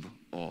receive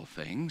all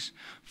things,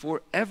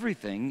 for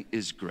everything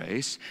is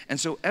grace, and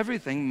so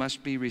everything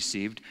must be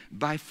received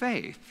by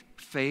faith.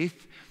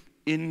 Faith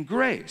in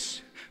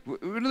grace.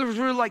 In other words,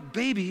 we're like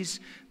babies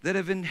that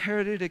have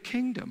inherited a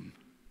kingdom.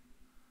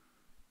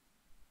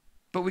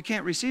 But we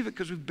can't receive it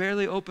because we've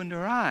barely opened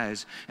our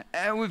eyes.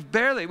 And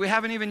we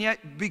haven't even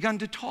yet begun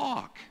to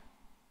talk.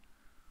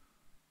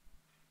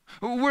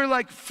 We're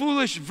like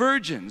foolish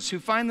virgins who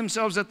find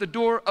themselves at the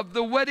door of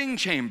the wedding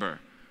chamber,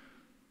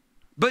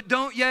 but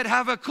don't yet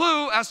have a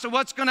clue as to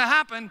what's going to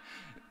happen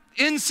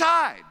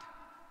inside.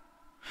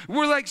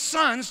 We're like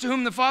sons to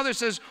whom the father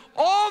says,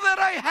 all that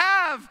I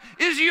have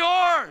is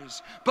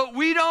yours. But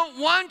we don't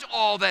want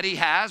all that he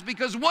has,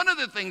 because one of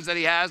the things that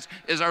he has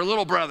is our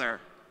little brother,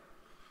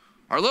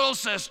 our little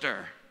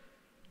sister.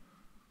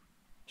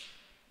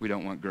 We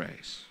don't want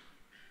grace.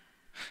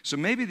 So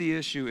maybe the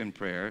issue in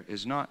prayer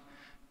is not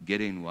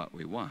getting what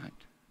we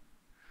want,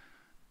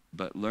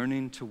 but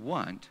learning to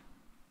want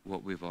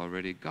what we've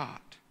already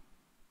got,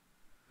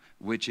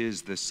 which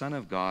is the Son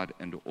of God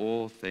and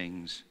all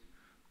things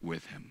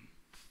with him.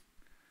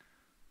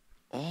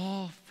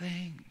 All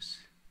things.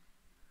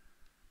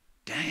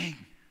 Dang.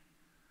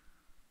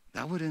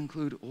 That would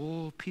include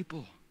all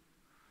people,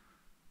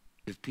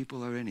 if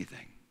people are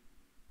anything.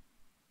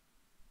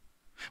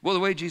 Well, the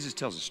way Jesus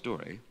tells a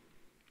story,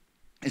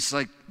 it's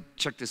like,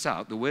 check this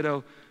out. The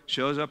widow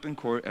shows up in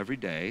court every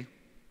day,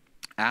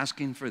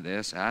 asking for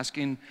this,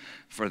 asking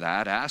for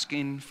that,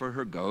 asking for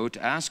her goat,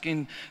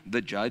 asking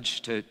the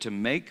judge to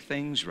make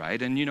things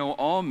right. And you know,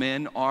 all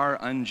men are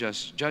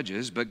unjust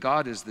judges, but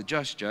God is the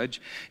just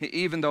judge,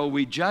 even though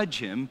we judge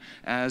him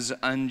as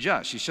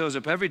unjust. She shows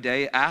up every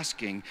day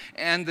asking,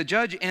 and the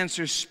judge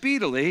answers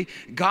speedily.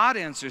 God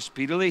answers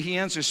speedily. He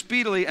answers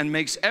speedily and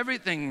makes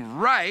everything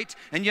right.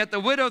 And yet the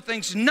widow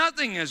thinks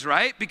nothing is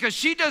right because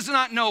she does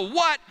not know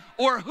what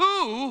or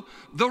who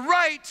the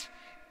right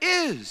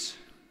is.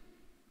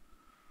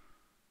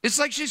 It's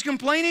like she's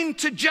complaining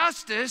to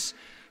justice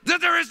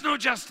that there is no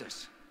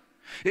justice.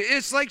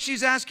 It's like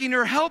she's asking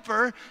her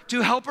helper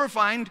to help her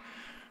find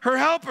her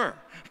helper.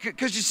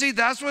 Because you see,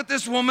 that's what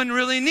this woman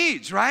really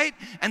needs, right?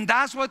 And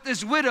that's what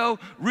this widow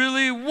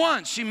really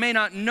wants. She may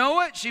not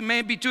know it. She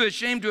may be too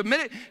ashamed to admit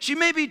it. She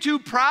may be too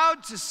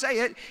proud to say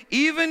it,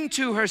 even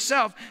to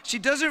herself. She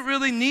doesn't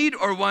really need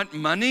or want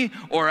money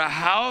or a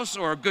house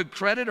or a good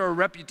credit or a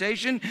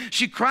reputation.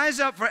 She cries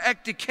out for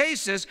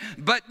ectacasis,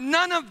 but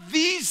none of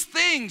these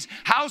things,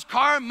 house,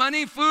 car,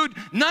 money, food,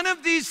 none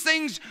of these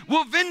things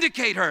will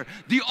vindicate her.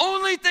 The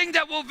only thing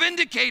that will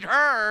vindicate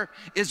her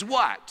is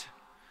what?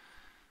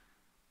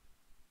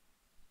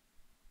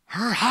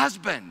 Her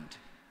husband.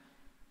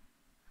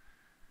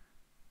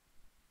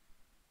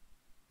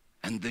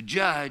 And the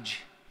judge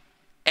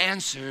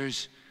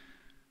answers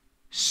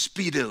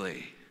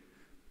speedily.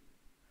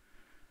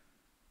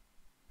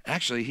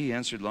 Actually, he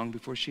answered long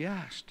before she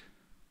asked.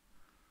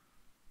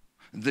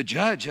 The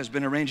judge has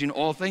been arranging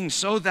all things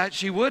so that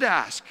she would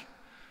ask.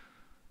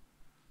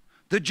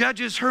 The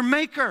judge is her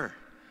maker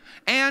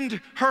and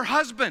her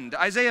husband.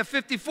 Isaiah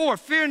 54,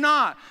 fear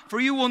not,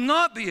 for you will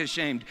not be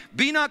ashamed.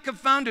 Be not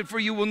confounded, for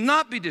you will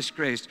not be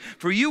disgraced.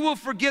 For you will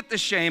forget the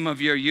shame of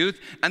your youth,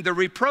 and the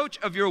reproach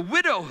of your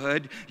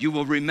widowhood you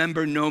will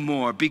remember no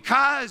more,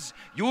 because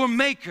your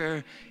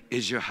maker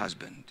is your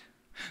husband.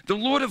 The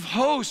Lord of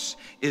hosts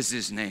is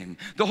his name.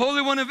 The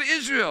Holy One of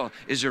Israel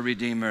is your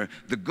Redeemer.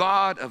 The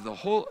God of the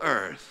whole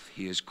earth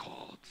he is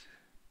called.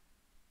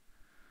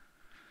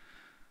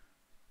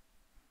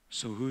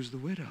 So who's the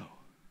widow?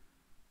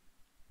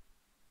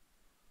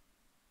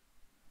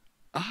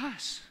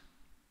 Us.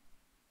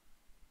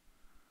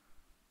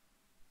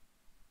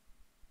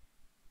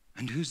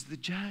 And who's the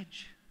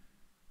judge?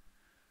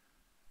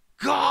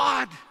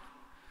 God,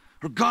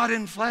 or God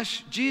in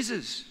flesh,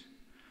 Jesus.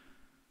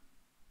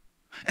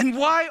 And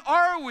why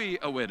are we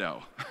a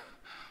widow?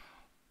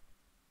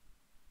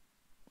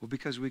 Well,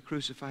 because we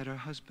crucified our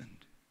husband,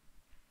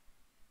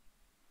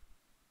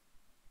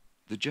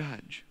 the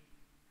judge.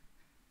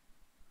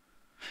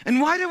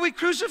 And why did we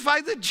crucify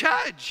the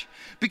judge?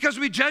 Because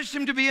we judged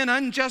him to be an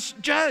unjust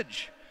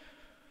judge.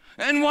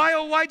 And why,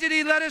 oh, why did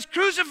he let us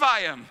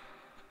crucify him?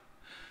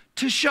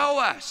 To show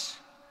us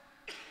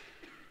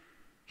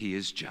he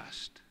is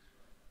just.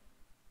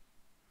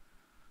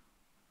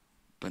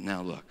 But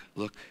now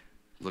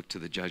look to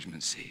the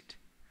judgment seat.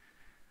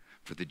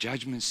 For the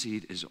judgment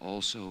seat is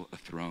also a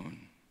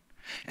throne.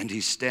 And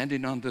he's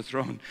standing on the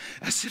throne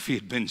as if he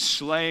had been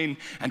slain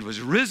and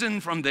was risen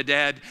from the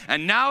dead.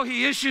 And now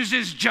he issues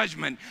his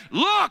judgment.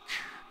 Look,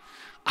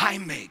 I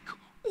make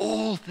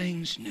all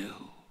things new.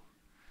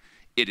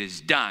 It is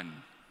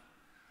done.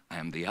 I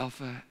am the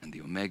Alpha and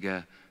the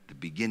Omega, the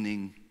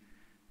beginning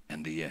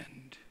and the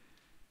end.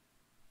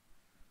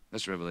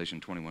 That's Revelation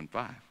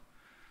 21:5.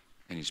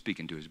 And he's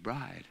speaking to his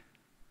bride.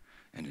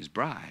 And his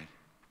bride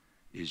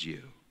is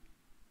you.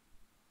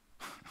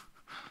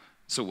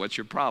 So what's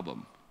your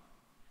problem?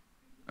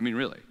 I mean,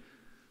 really,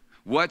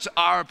 what's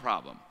our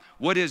problem?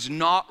 What is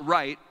not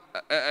right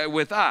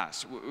with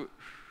us?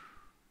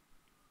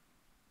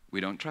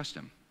 We don't trust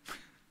him.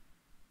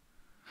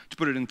 To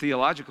put it in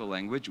theological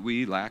language,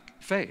 we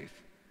lack faith.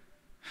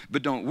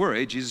 But don't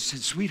worry, Jesus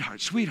said,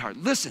 sweetheart,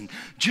 listen,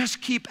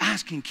 just keep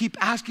asking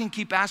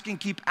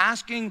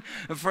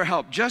for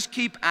help. Just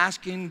keep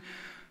asking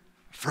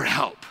for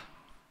help.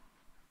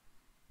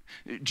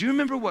 Do you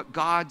remember what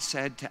God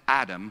said to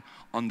Adam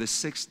on the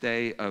 6th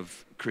day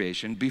of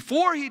creation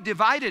before he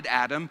divided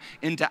Adam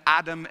into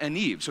Adam and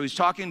Eve? So he's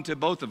talking to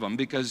both of them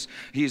because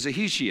he's a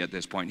he-she at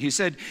this point. He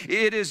said,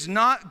 it is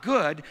not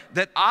good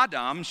that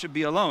Adam should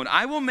be alone.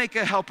 I will make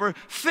a helper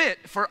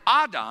fit for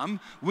Adam,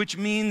 which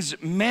means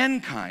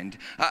mankind.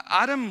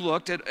 Adam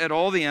looked at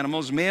all the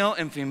animals, male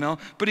and female,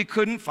 but he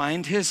couldn't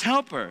find his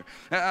helper.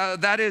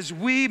 That is,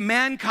 we,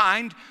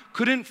 mankind,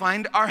 couldn't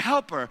find our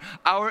helper,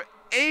 our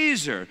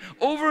Azer.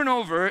 Over and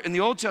over in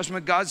the Old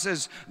Testament, God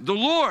says, the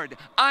Lord,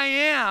 I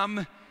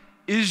am,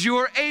 is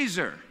your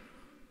Azer.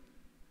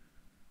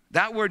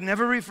 That word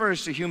never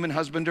refers to human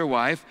husband or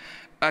wife.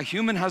 A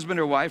human husband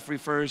or wife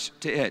refers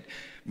to it.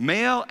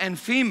 Male and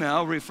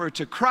female refer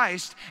to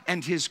Christ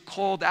and his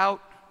called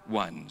out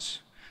ones,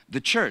 the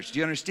church. Do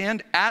you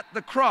understand? At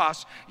the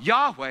cross,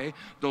 Yahweh,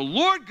 the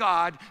Lord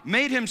God,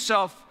 made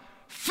himself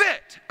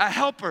fit, a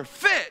helper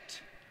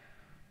fit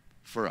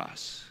for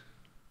us.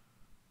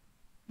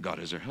 God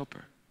is our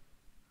helper.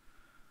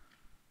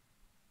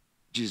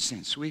 Jesus is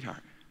saying,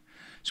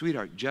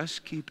 sweetheart,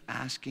 just keep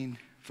asking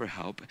for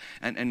help.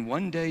 And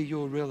one day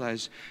you'll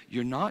realize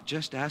you're not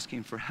just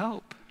asking for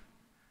help.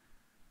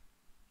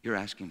 You're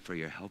asking for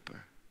your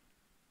helper.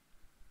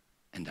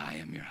 And I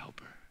am your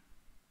helper.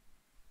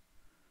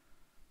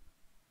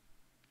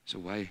 So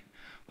why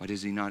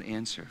does he not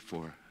answer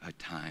for a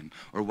time?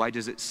 Or why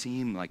does it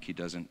seem like he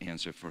doesn't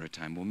answer for a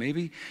time? Well,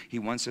 maybe he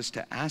wants us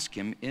to ask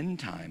him in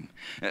time,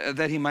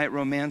 that he might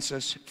romance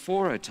us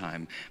for a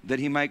time, that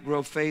he might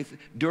grow faith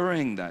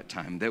during that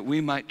time, that we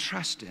might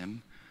trust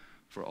him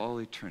for all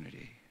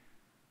eternity.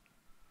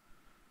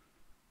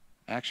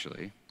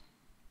 Actually,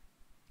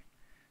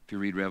 if you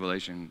read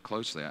Revelation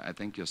closely, I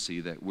think you'll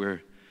see that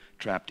we're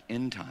trapped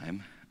in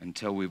time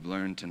until we've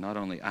learned to not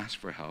only ask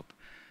for help,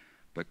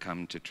 but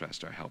come to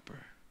trust our helper.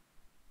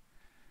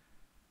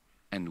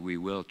 And we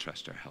will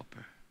trust our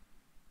helper,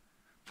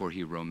 for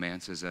he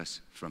romances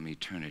us from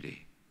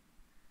eternity.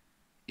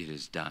 It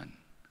is done.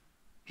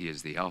 He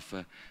is the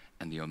Alpha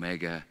and the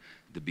Omega,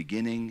 the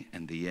beginning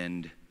and the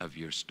end of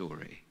your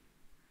story.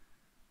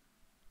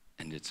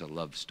 And it's a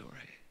love story.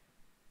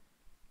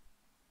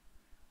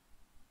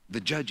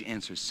 The judge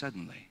answers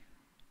suddenly.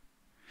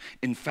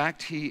 In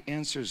fact, he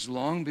answers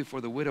long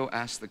before the widow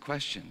asks the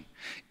question.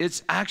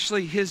 It's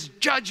actually his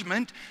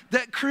judgment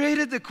that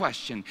created the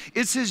question.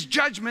 It's his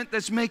judgment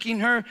that's making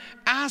her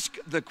ask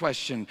the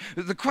question.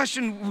 The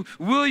question,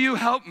 will you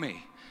help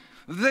me?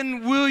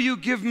 Then will you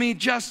give me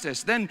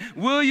justice? Then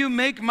will you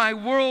make my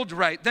world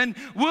right? Then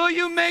will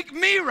you make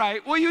me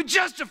right? Will you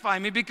justify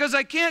me? Because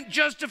I can't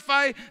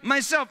justify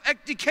myself.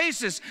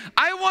 Ecticasis.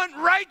 I want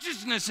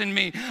righteousness in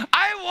me.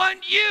 I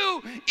want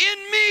you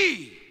in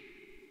me.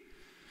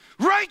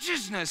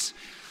 Righteousness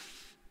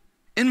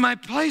in my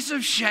place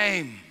of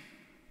shame.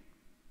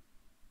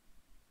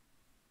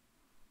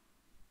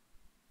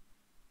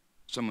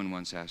 Someone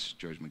once asked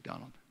George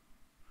MacDonald,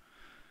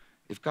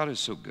 if God is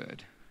so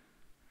good,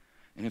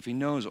 and if he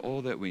knows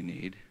all that we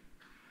need,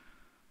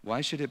 why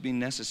should it be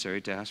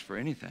necessary to ask for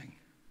anything?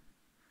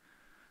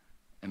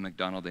 And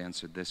MacDonald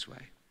answered this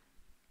way.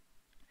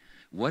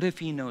 What if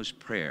he knows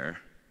prayer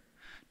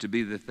to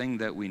be the thing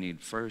that we need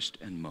first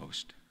and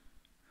most?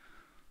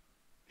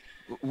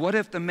 What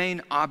if the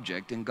main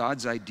object in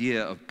God's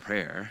idea of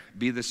prayer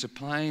be the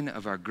supplying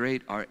of our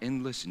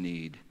endless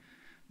need,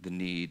 the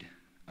need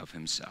of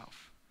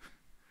himself?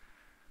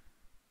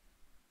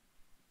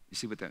 You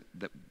see what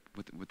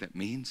that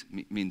means?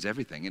 It means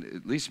everything. It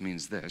at least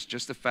means this.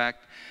 Just the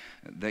fact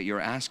that you're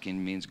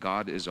asking means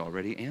God is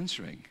already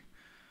answering.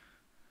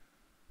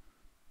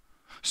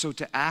 So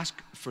to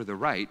ask for the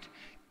right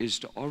is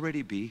to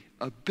already be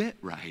a bit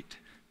right.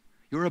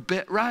 You're a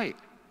bit right.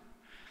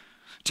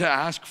 To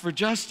ask for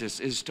justice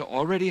is to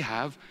already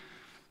have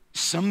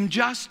some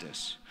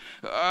justice.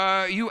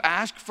 You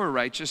ask for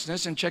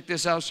righteousness, and check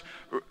this out.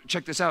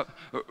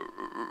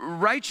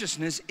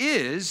 Righteousness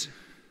is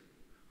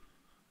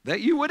that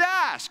you would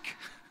ask.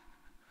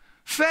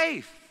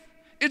 Faith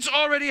It's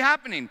already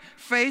happening.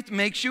 Faith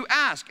makes you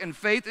ask, and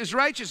faith is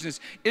righteousness.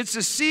 It's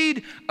a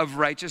seed of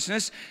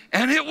righteousness,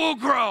 and it will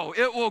grow.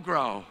 It will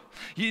grow.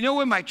 You know,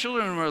 when my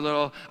children were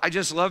little, I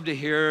just loved to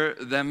hear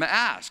them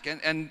ask.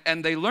 And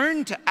they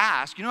learned to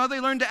ask. You know how they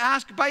learned to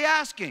ask? By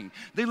asking.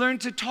 They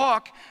learned to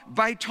talk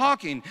by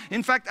talking.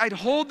 In fact, I'd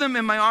hold them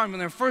in my arms when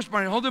they were first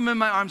born. I'd hold them in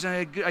my arms,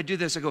 and I'd do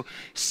this. I go,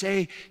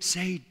 say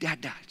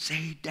dada,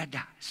 say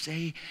dada,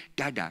 say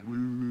dada,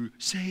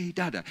 say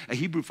dada. A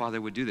Hebrew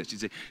father would do this.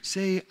 He'd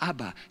say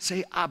Abba,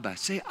 say Abba,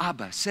 say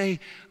Abba, say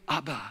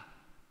Abba.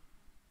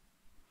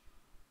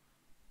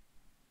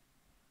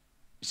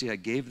 You see, I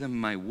gave them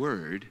my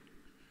word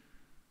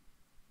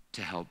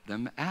to help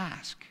them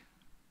ask.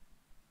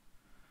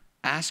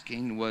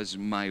 Asking was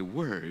my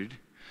word,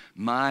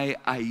 my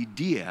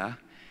idea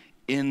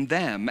in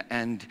them.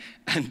 And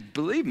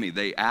believe me,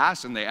 they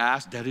asked and they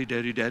asked, daddy,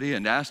 daddy, daddy,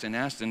 and asked and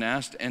asked and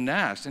asked and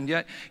asked. And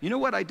yet, you know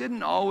what? I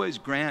didn't always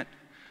grant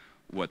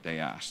what they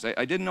asked.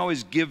 I didn't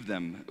always give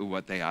them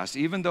what they asked,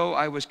 even though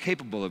I was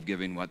capable of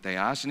giving what they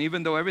asked, and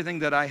even though everything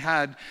that I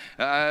had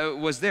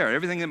was there,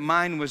 everything that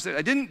mine was there.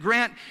 I didn't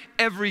grant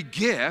every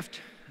gift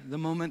the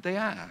moment they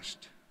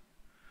asked.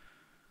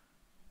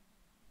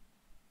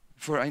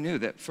 For I knew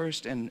that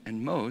first and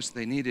most,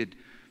 they needed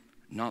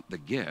not the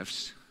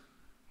gifts,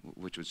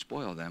 which would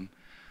spoil them.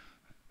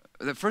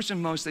 That first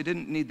and most, they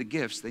didn't need the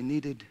gifts, they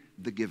needed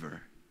the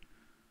giver.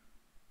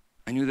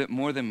 I knew that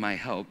more than my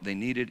help, they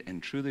needed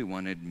and truly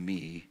wanted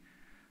me,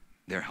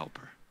 their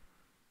helper.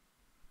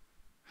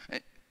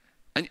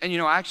 And you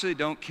know, I actually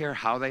don't care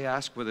how they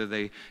ask, whether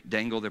they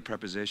dangle their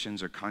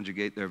prepositions or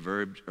conjugate their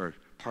verbs or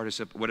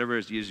participle, whatever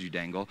it is you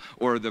dangle,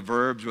 or the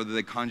verbs, whether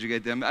they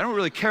conjugate them. I don't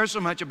really care so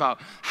much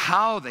about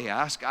how they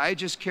ask. I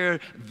just care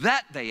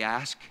that they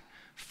ask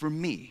for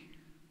me.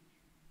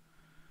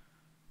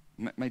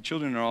 My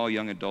children are all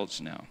young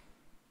adults now.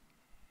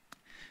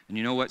 And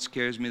you know what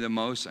scares me the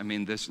most? I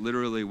mean, this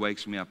literally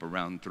wakes me up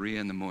around 3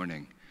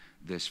 a.m,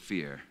 this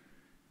fear.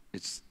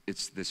 It's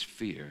this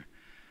fear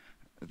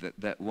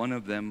that one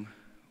of them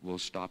will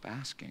stop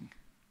asking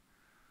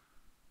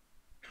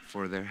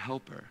for their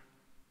helper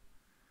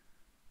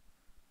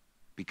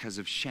because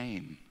of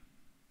shame.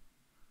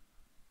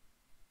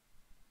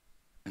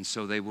 And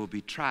so they will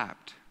be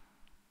trapped,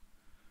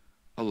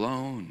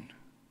 alone.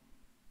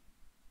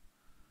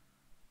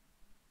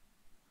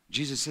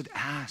 Jesus said,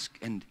 ask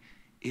and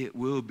it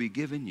will be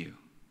given you.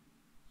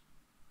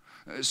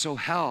 So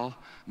hell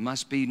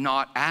must be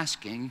not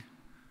asking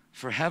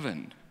for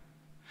heaven.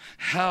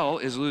 Hell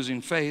is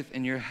losing faith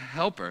in your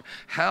helper.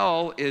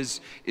 Hell is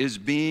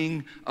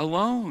being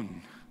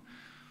alone.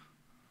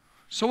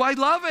 So I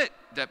love it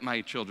that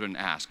my children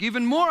ask.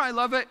 Even more, I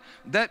love it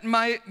that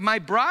my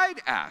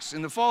bride asks.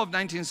 In the fall of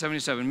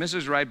 1977,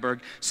 Mrs.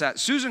 Rydberg sat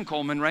Susan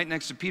Coleman right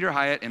next to Peter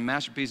Hyatt in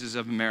Masterpieces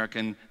of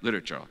American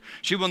Literature.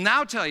 She will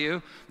now tell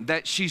you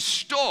that she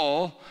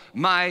stole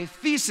my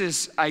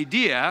thesis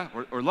idea,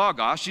 or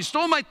logos, she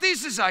stole my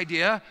thesis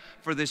idea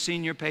for the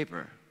senior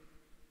paper.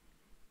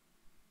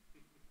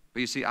 But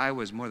you see, I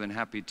was more than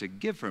happy to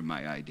give her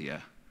my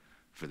idea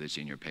for the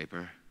senior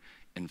paper.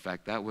 In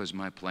fact, that was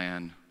my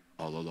plan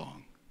all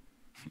along.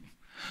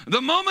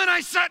 The moment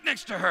I sat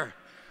next to her,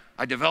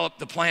 I developed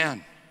the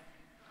plan.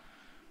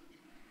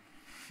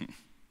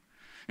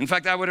 In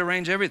fact, I would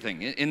arrange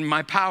everything in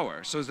my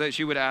power so that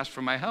she would ask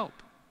for my help,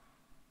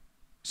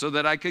 so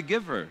that I could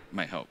give her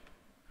my help.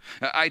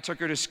 I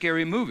took her to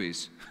scary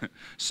movies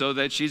so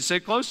that she'd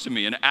sit close to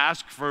me and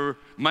ask for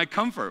my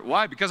comfort.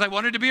 Why? Because I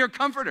wanted to be her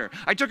comforter.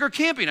 I took her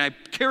camping. I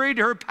carried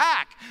her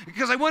pack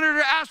because I wanted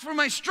her to ask for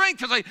my strength,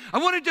 because I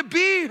wanted to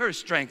be her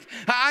strength.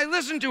 I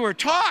listened to her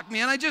talk,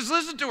 man. I just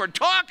listened to her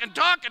talk and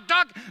talk and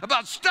talk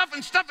about stuff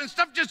and stuff and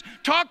stuff. Just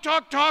talk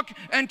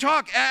and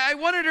talk. I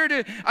wanted her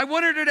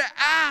to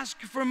ask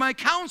for my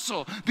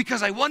counsel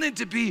because I wanted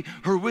to be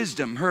her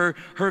wisdom, her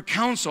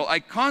counsel. I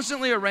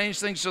constantly arranged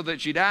things so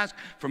that she'd ask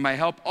for my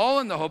help, all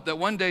in the hope that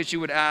one day she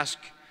would ask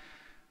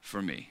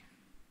for me.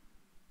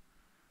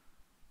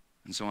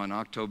 And so on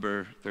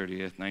October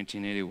 30th,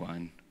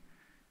 1981,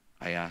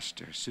 I asked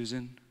her,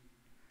 Susan,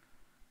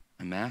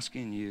 I'm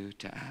asking you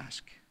to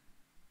ask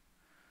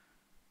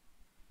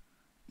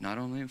not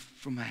only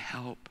for my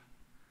help,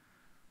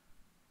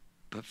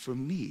 but for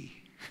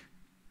me,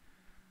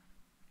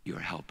 your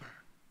helper.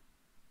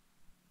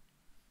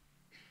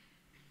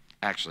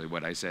 Actually,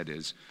 what I said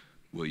is,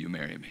 will you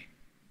marry me?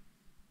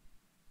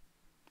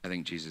 I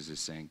think Jesus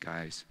is saying,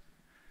 guys,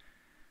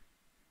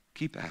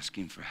 keep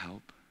asking for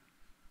help.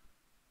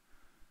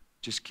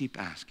 Just keep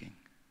asking.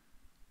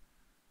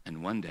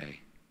 And one day,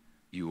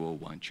 you will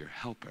want your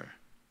helper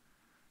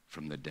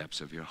from the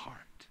depths of your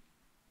heart.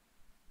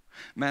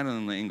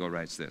 Madeline L'Engle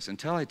writes this,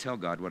 until I tell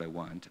God what I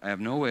want, I have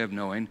no way of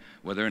knowing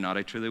whether or not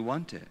I truly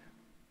want it.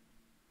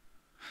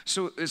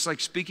 So it's like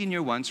speaking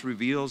your wants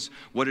reveals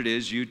what it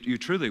is you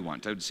truly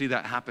want. I would see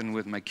that happen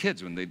with my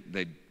kids when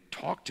they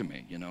talk to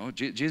me, you know.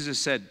 Jesus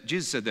said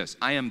this,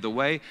 I am the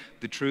way,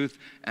 the truth,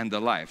 and the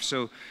life.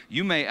 So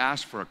you may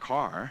ask for a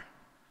car,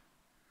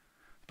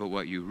 but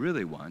what you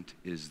really want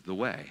is the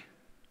way.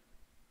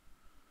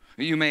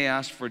 You may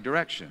ask for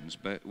directions,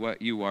 but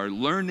what you are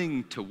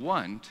learning to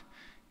want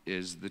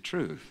is the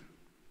truth.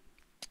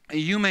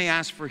 You may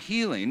ask for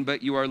healing,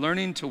 but you are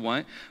learning to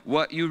want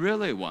what you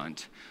really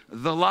want,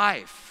 the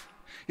life.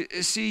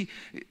 See,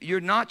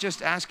 you're not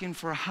just asking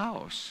for a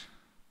house.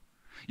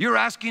 You're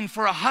asking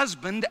for a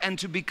husband and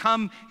to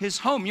become his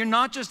home. You're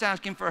not just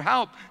asking for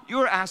help.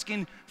 You're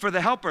asking for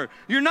the helper.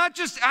 You're not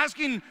just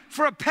asking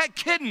for a pet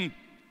kitten.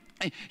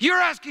 You're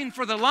asking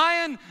for the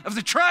Lion of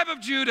the tribe of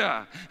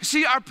Judah.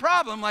 See, our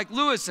problem, like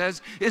Lewis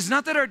says, is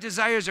not that our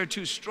desires are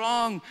too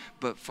strong,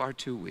 but far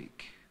too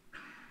weak.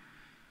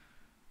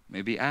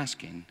 Maybe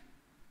asking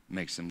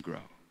makes them grow.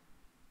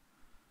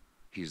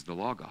 He's the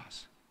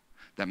Logos.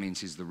 That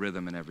means he's the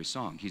rhythm in every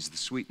song. He's the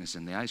sweetness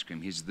in the ice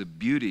cream. He's the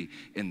beauty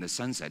in the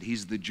sunset.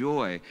 He's the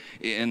joy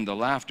in the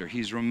laughter.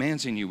 He's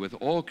romancing you with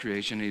all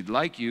creation. He'd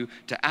like you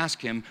to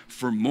ask him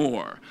for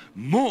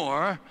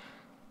more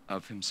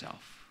of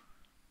himself.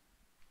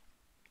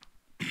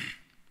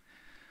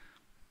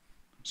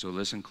 So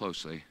listen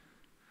closely,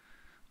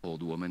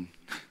 old woman,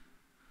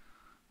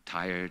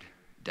 tired,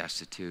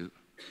 destitute,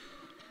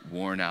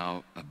 worn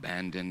out,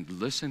 abandoned.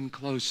 Listen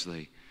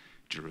closely,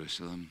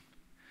 Jerusalem.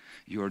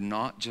 You're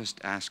not just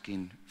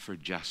asking for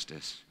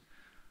justice,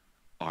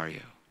 are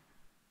you?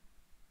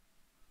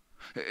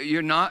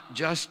 You're not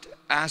just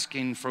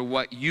asking for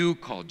what you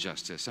call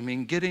justice. I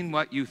mean, getting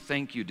what you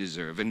think you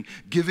deserve and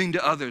giving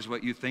to others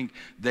what you think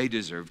they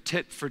deserve.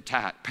 Tit for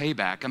tat,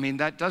 payback. I mean,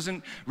 that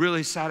doesn't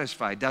really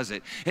satisfy, does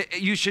it?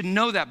 You should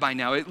know that by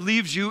now. It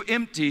leaves you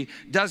empty,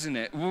 doesn't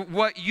it?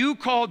 What you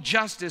call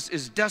justice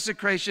is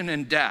desecration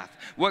and death.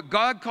 What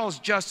God calls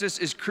justice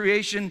is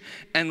creation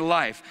and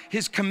life.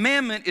 His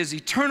commandment is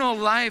eternal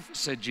life,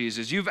 said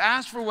Jesus. You've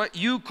asked for what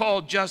you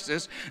call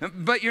justice,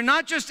 but you're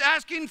not just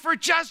asking for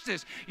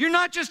justice. You're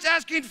not just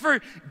asking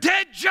for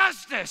dead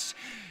justice.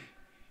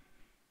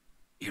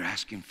 You're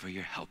asking for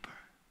your helper.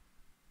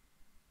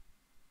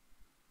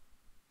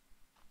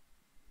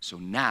 So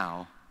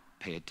now,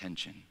 pay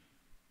attention.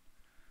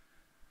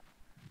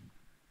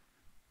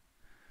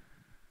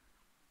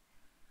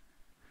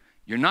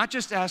 You're not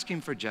just asking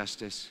for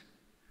justice,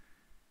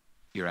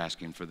 you're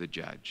asking for the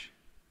judge.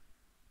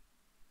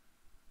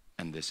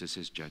 And this is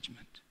his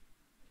judgment.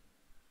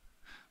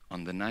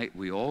 On the night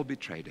we all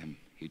betrayed him,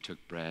 he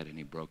took bread and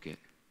he broke it,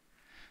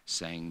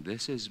 saying,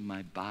 "This is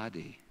my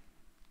body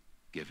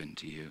given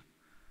to you.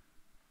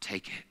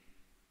 Take it,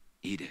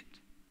 eat it."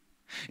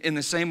 In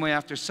the same way,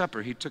 after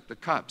supper, he took the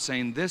cup,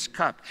 saying, "This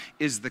cup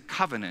is the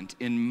covenant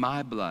in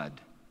my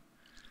blood."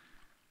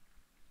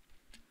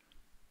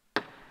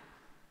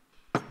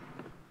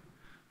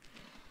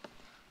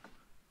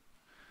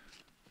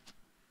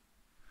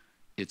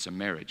 It's a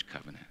marriage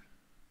covenant.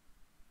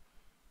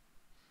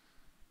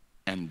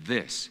 And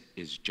this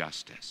is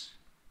justice.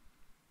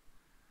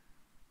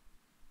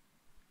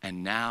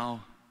 And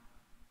now,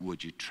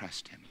 would you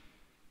trust him?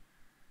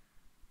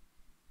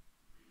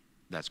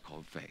 That's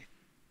called faith.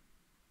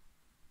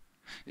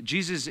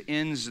 Jesus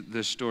ends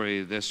the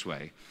story this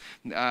way.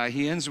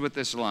 He ends with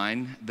this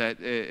line that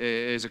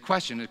is a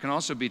question. It can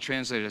also be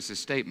translated as a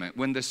statement.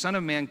 When the Son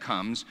of Man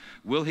comes,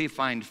 will he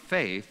find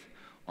faith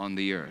on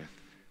the earth?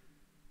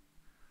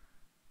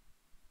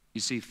 You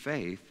see,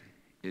 faith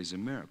is a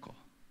miracle.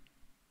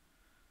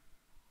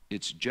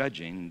 It's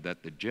judging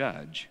that the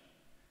judge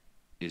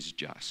is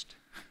just.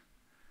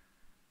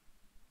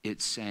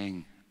 It's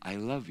saying, I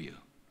love you,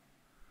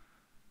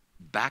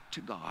 back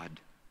to God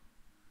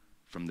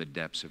from the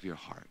depths of your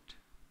heart.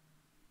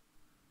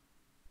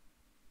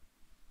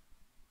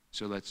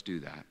 So let's do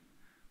that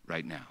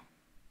right now.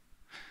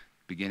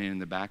 Beginning in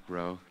the back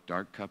row,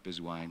 dark cup is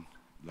wine,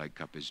 light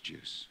cup is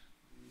juice.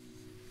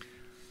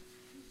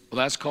 Well,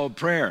 that's called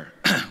prayer,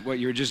 what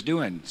you're just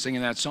doing,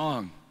 singing that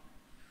song.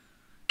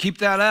 Keep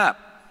that up.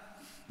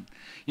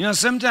 You know,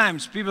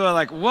 sometimes people are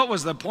like, what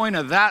was the point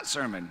of that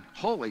sermon?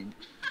 Holy,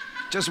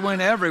 just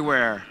went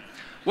everywhere.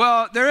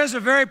 Well, there is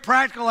a very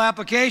practical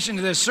application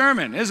to this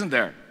sermon, isn't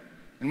there?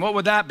 And what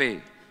would that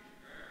be?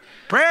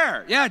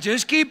 Prayer. Yeah,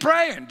 just keep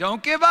praying.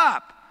 Don't give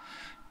up.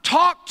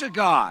 Talk to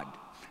God.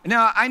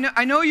 Now,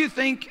 I know you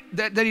think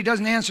that he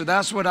doesn't answer.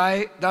 That's what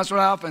I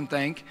often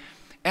think.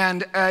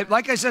 And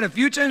like I said, a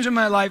few times in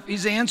my life,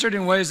 he's answered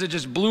in ways that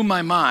just blew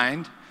my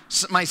mind,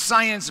 my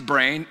science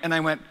brain, and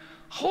I went,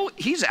 oh,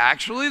 he's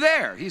actually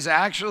there. He's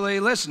actually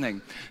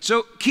listening.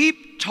 So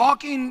keep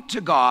talking to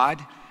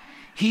God.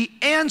 He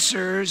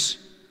answers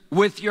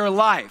with your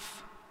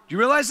life. Do you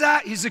realize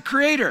that? He's the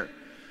creator.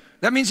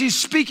 That means he's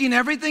speaking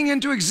everything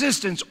into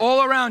existence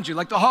all around you,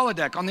 like the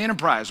holodeck on the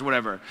Enterprise or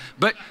whatever.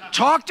 But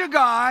talk to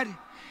God.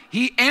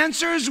 He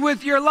answers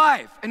with your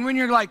life. And when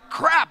you're like,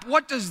 crap,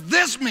 what does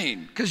this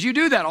mean? Because you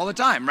do that all the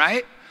time,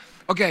 right?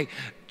 Okay,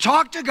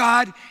 talk to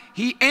God.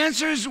 He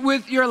answers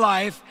with your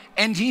life,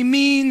 and he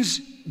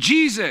means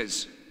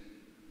Jesus.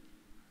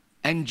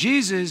 And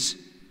Jesus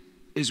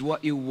is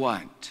what you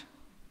want.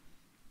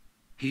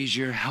 He's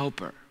your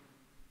helper.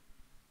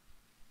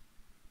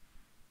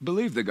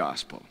 Believe the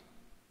gospel.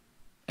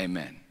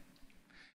 Amen.